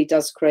really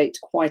does create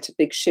quite a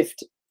big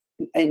shift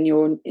in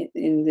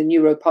the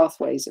neural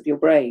pathways of your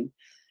brain.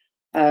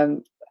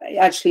 It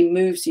actually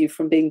moves you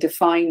from being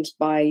defined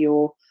by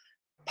your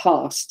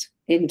past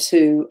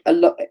into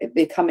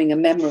becoming a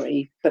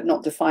memory, but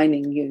not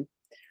defining you.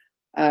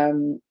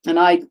 And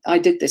I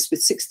did this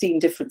with 16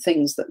 different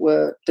things that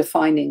were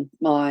defining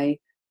my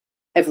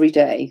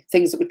everyday,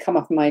 things that would come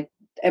up in my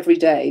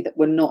everyday that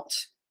were not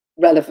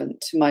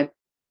relevant to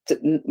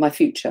my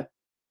future.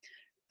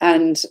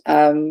 And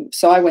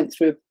so I went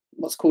through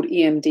what's called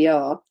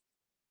EMDR.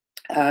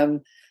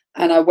 And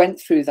I went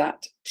through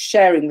that.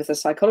 Sharing with a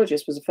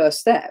psychologist was the first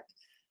step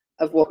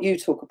of what you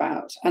talk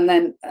about. And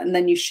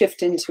then you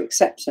shift into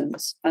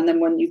acceptance. And then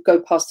when you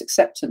go past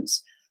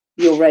acceptance,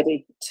 you're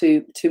ready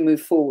to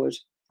move forward.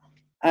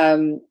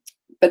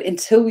 But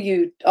until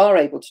you are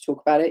able to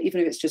talk about it,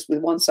 even if it's just with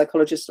one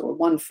psychologist or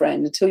one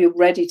friend, until you're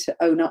ready to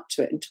own up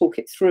to it and talk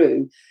it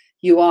through,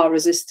 you are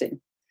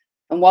resisting.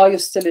 And while you're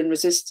still in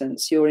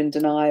resistance, you're in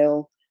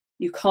denial.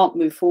 You can't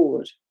move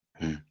forward.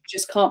 You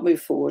just can't move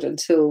forward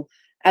until,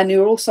 and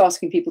you're also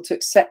asking people to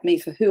accept me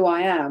for who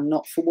I am,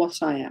 not for what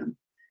I am.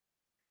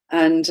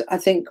 And I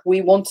think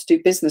we want to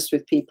do business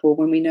with people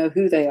when we know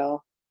who they are.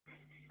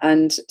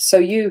 And so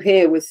you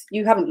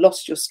haven't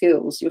lost your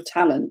skills, your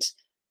talent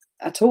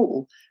at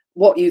all.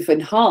 What you've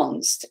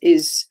enhanced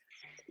is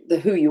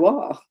who you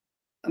are,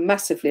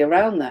 massively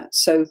around that.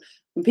 So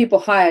when people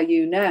hire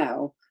you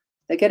now,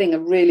 they're getting a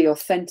really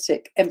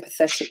authentic,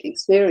 empathetic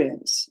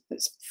experience.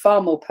 It's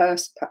far more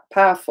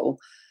powerful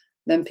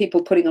than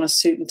people putting on a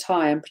suit and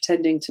tie and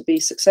pretending to be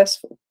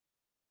successful.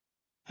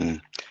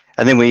 And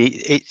then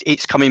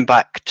it's coming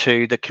back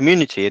to the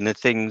community and the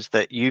things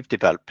that you've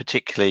developed,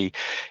 particularly,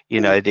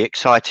 the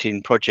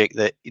exciting project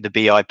that the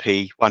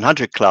BIP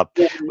 100 Club,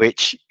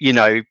 which,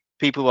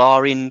 people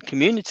are in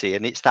community,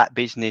 and it's that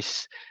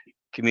business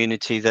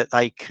community that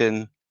they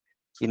can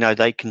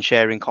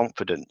share in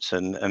confidence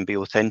and be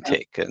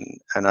authentic.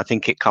 And I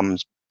think it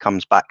comes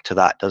back to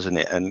that, doesn't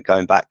it? And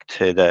going back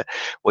to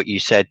what you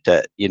said,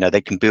 that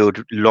they can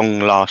build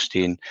long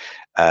lasting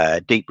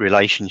deep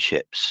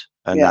relationships,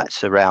 and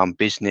that's around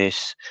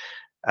business.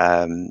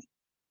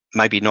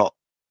 Maybe not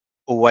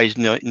always,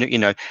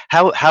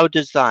 how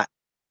does that,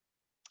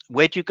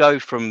 where do you go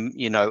from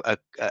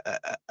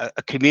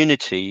a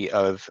community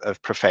of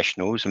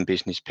professionals and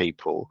business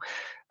people,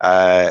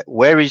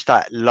 where is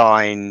that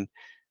line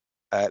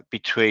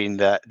between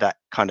that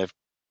kind of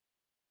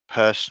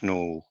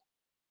personal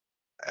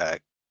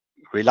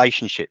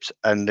relationships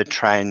and the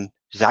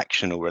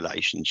transactional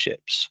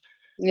relationships?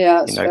 Yeah,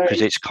 you it's know, because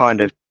very it's kind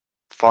true. of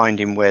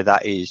finding where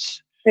that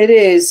is. It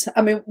is.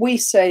 I mean, we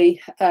say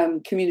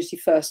community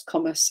first,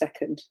 commerce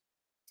second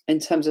in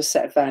terms of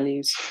set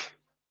values.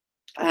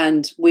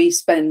 And we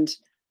spend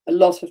a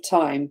lot of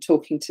time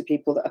talking to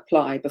people that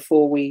apply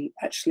before we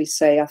actually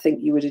say, I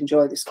think you would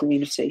enjoy this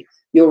community.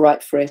 You're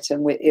right for it,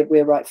 and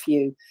we're right for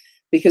you.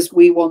 Because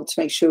we want to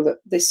make sure that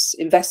this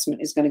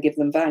investment is going to give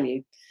them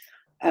value.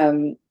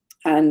 And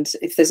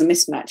if there's a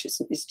mismatch,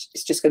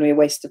 it's just going to be a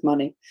waste of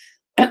money.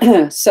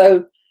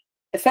 So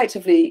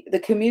effectively, the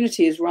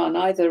community is run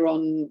either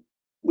on,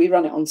 we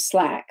run it on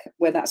Slack,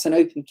 where that's an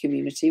open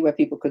community where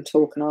people can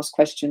talk and ask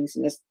questions,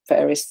 and there's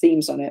various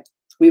themes on it.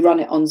 We run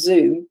it on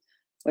Zoom,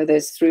 where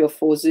there's 3 or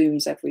 4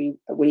 Zooms every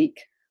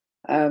week,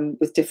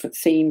 with different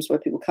themes where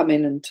people come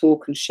in and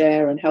talk and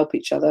share and help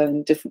each other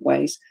in different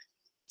ways.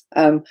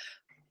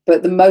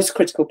 But the most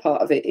critical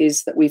part of it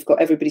is that we've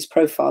got everybody's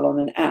profile on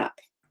an app,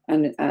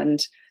 and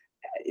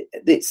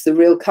it's the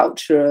real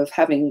culture of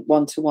having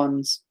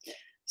one-to-ones,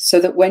 so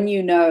that when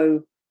you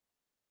know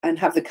and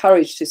have the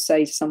courage to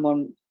say to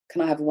someone,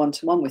 can I have a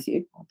one-to-one with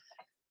you?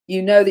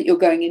 You know that you're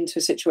going into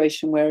a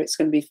situation where it's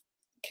going to be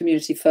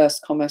community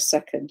first, commerce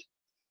second.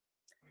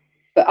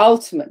 But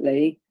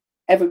ultimately,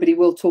 everybody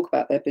will talk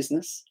about their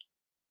business,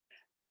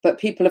 but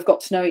people have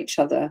got to know each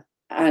other.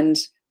 And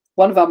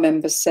one of our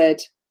members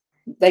said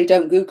they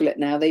don't Google it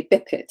now, they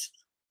BIP it.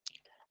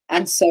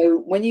 And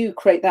so when you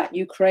create that,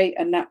 you create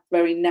a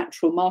very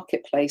natural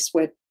marketplace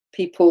where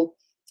people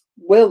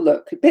will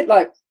look a bit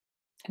like,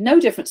 no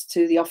difference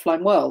to the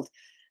offline world,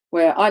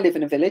 where I live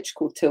in a village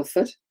called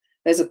Tilford.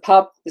 There's a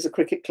pub, there's a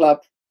cricket club,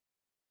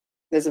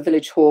 there's a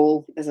village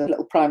hall, there's a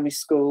little primary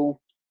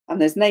school,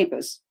 and there's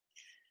neighbours.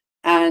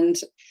 And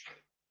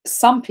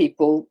some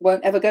people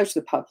won't ever go to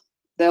the pub.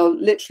 They'll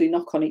literally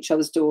knock on each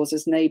other's doors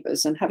as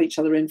neighbours and have each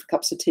other in for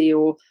cups of tea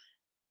or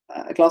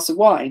a glass of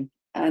wine.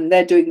 And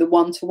they're doing the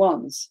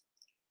one-to-ones.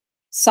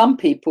 Some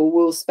people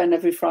will spend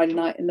every Friday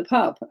night in the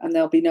pub, and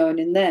they'll be known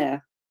in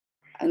there,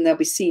 and they'll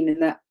be seen in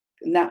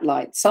that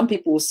light. Some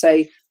people will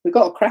say, we've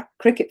got a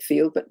cricket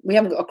field, but we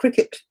haven't got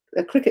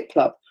a cricket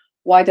club.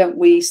 Why don't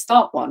we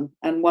start one?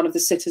 And one of the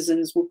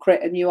citizens will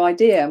create a new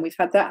idea. And we've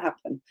had that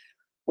happen,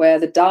 where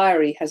the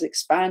diary has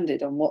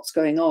expanded on what's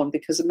going on,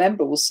 because a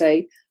member will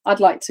say, I'd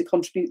like to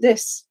contribute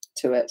this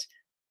to it.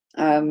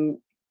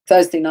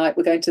 Thursday night,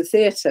 we're going to the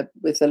theatre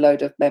with a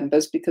load of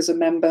members because a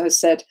member has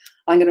said,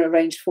 I'm going to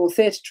arrange 4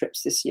 theatre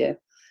trips this year.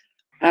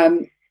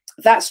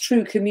 That's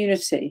true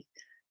community.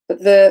 But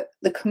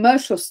the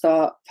commercial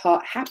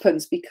part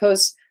happens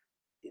because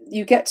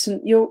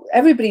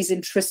everybody's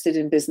interested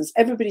in business.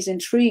 Everybody's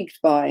intrigued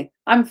by,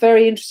 I'm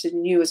very interested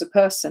in you as a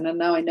person. And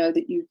now I know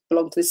that you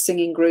belong to this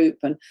singing group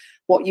and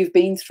what you've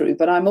been through.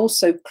 But I'm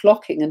also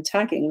clocking and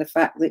tagging the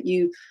fact that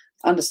you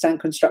understand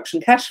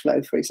construction cash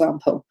flow, for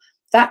example.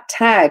 That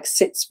tag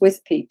sits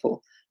with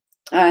people,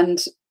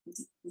 and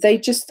they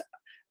just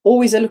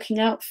always are looking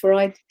out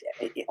for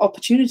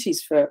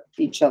opportunities for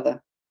each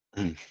other.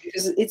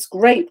 Because it's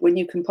great when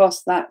you can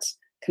pass that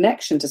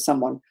connection to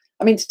someone.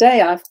 I mean,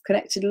 today I've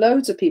connected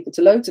loads of people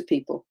to loads of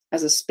people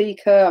as a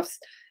speaker.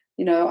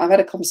 I've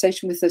had a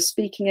conversation with a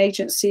speaking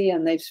agency,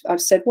 and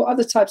I've said, what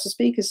other types of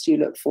speakers do you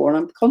look for? And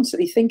I'm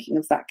constantly thinking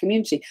of that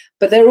community,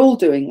 but they're all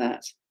doing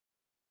that.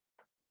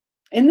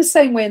 In the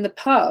same way, in the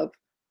pub,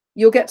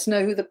 you'll get to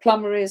know who the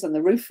plumber is and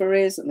the roofer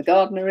is and the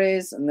gardener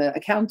is and the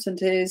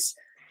accountant is.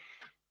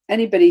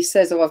 Anybody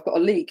says, oh, I've got a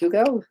leak, you'll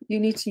go, oh, you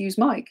need to use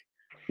Mike,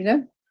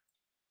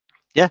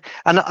 Yeah,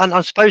 and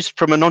I suppose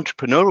from an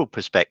entrepreneurial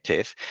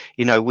perspective,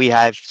 we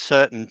have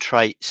certain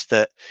traits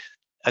that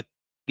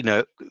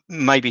are,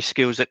 maybe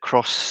skills that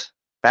cross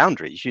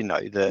boundaries.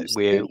 That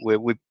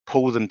we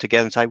pull them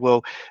together and say,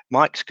 well,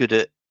 Mike's good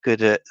at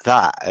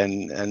that,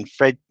 and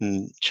Fred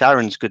and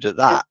Sharon's good at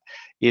that.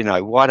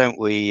 Why don't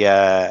we?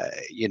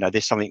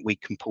 There's something we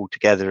can pull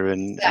together,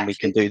 and we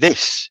can do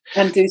this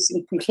and do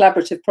some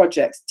collaborative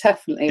projects.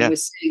 Definitely, yeah. We're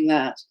seeing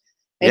that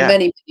in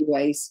many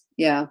ways.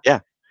 Yeah.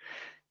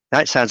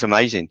 That sounds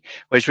amazing.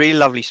 Well, it's really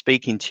lovely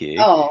speaking to you.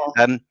 Oh.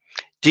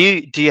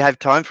 Do you have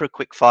time for a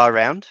quick fire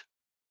round?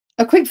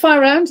 A quick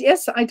fire round?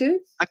 Yes, I do.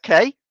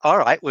 Okay. All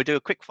right. We'll do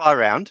a quick fire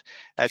round.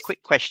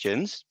 Quick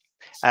questions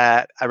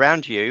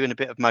around you and a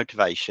bit of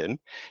motivation.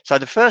 So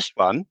the first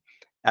one,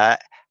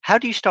 how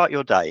do you start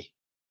your day?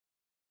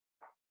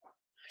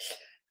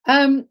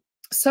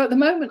 So at the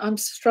moment, I'm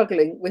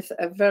struggling with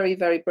a very,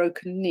 very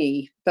broken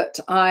knee, but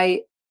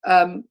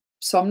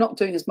so I'm not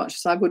doing as much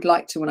as I would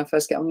like to when I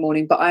first get up in the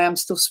morning, but I am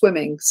still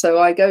swimming. So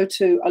I go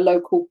to a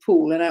local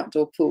pool, an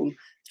outdoor pool,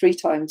 3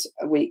 times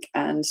a week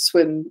and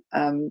swim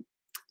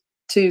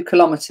 2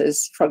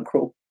 kilometers front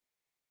crawl.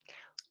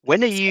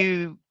 When are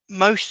you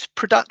most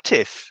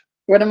productive?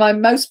 When am I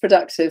most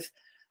productive?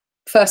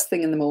 First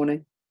thing in the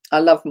morning. I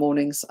love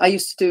mornings. I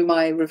used to do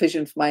my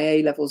revision for my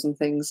A levels and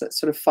things at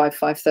sort of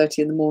 5:30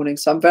 in the morning.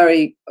 So I'm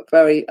very,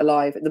 very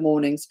alive in the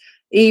mornings.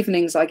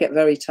 Evenings, I get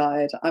very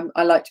tired.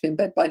 I like to be in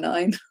bed by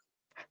 9.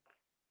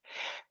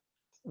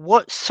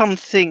 What's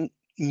something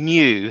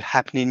new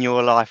happening in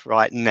your life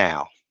right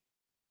now?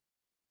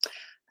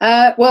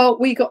 Well,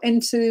 we got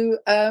into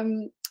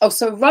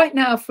so right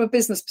now, from a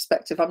business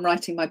perspective, I'm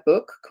writing my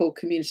book called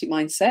Community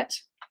Mindset.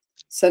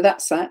 So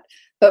that's that.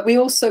 But we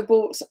also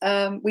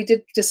we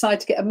did decide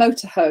to get a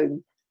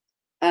motorhome.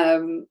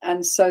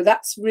 And so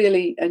that's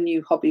really a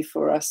new hobby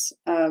for us.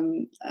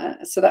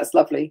 So that's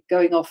lovely,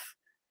 going off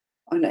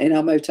in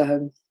our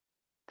motorhome.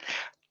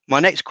 My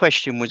next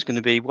question was going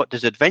to be, what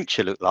does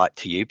adventure look like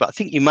to you? But I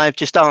think you may have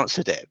just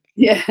answered it.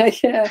 Yeah.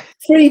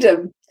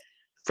 Freedom.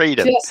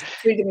 Freedom. Just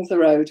freedom of the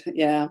road.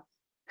 Yeah.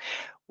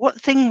 What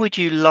thing would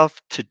you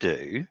love to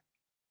do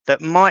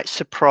that might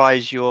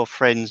surprise your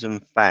friends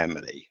and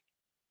family?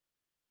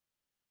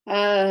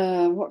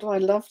 What do I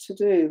love to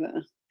do?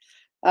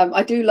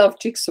 I do love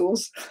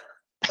jigsaws.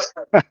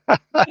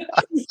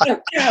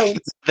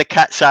 The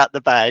cat's out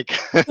the bag.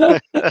 I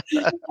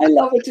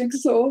love a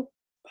jigsaw.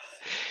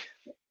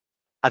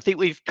 I think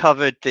we've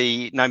covered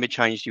the name of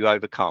change you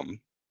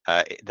overcome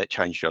that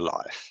changed your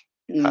life.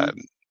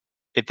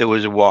 If there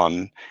was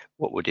one,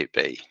 what would it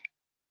be?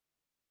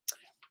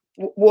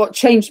 What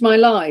changed my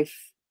life?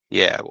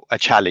 Yeah, a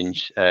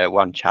challenge,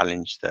 one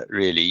challenge that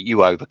really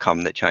you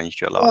overcome that changed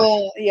your life.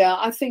 Well, yeah,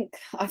 I think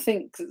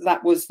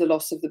that was the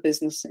loss of the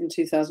business in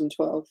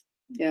 2012.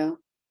 Yeah.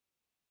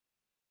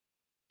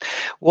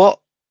 What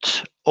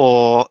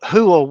or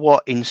who or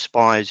what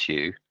inspires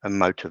you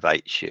and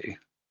motivates you?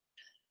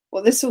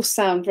 Well, this will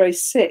sound very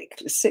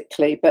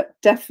sickly, but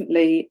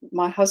definitely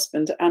my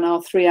husband and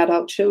our 3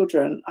 adult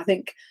children. I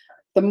think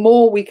the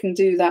more we can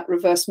do that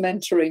reverse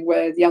mentoring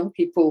where young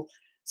people.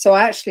 So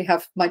I actually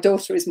have, my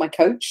daughter is my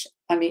coach.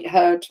 I meet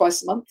her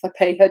twice a month. I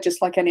pay her just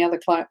like any other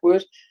client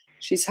would.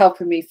 She's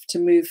helping me to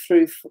move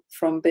through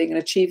from being an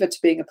achiever to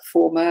being a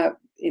performer,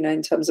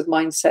 in terms of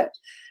mindset.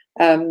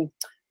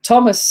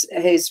 Thomas,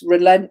 his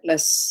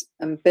relentless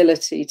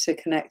ability to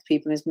connect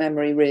people, his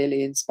memory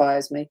really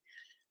inspires me.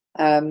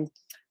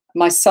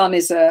 My son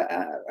is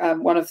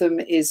one of them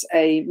is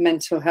a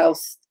mental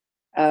health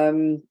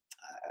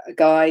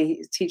guy,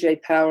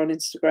 TJ Power on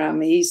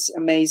Instagram. He's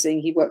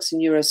amazing. He works in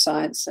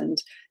neuroscience and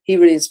he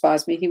really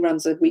inspires me. He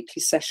runs a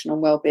weekly session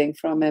on wellbeing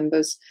for our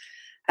members.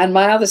 And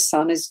my other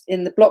son is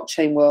in the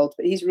blockchain world,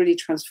 but he's really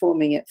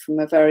transforming it from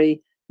a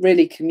very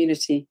really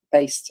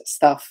community-based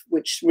stuff,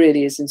 which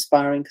really is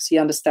inspiring because he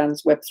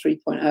understands Web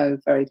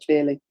 3.0 very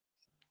clearly.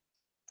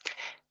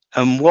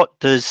 And what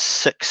does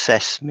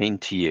success mean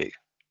to you?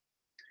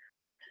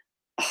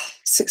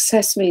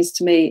 Success means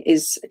to me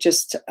is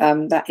just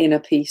that inner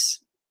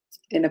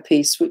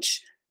peace,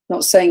 which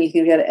not saying you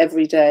can get it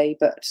every day,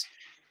 but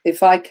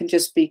if I can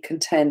just be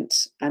content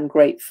and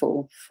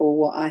grateful for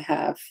what I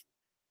have,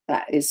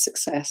 that is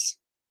success.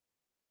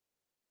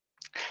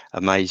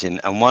 Amazing.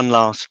 And one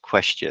last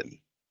question.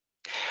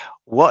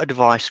 What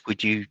advice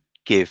would you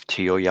give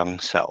to your young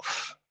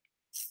self?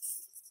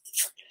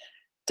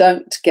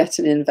 Don't get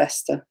an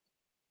investor.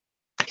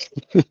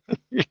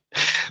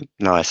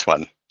 Nice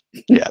one.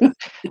 Yeah.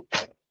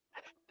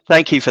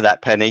 Thank you for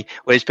that, Penny.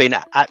 Well, it's been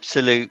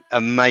absolute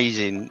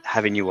amazing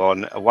having you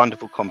on. A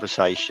wonderful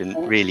conversation,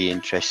 really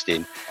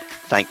interesting.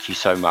 Thank you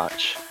so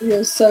much.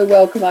 You're so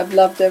welcome. I've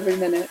loved every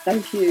minute.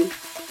 Thank you.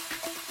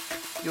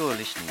 You're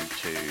listening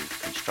to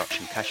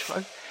Construction Cash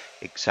Flow,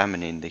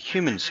 examining the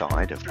human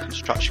side of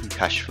construction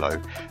cash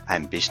flow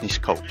and business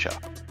culture.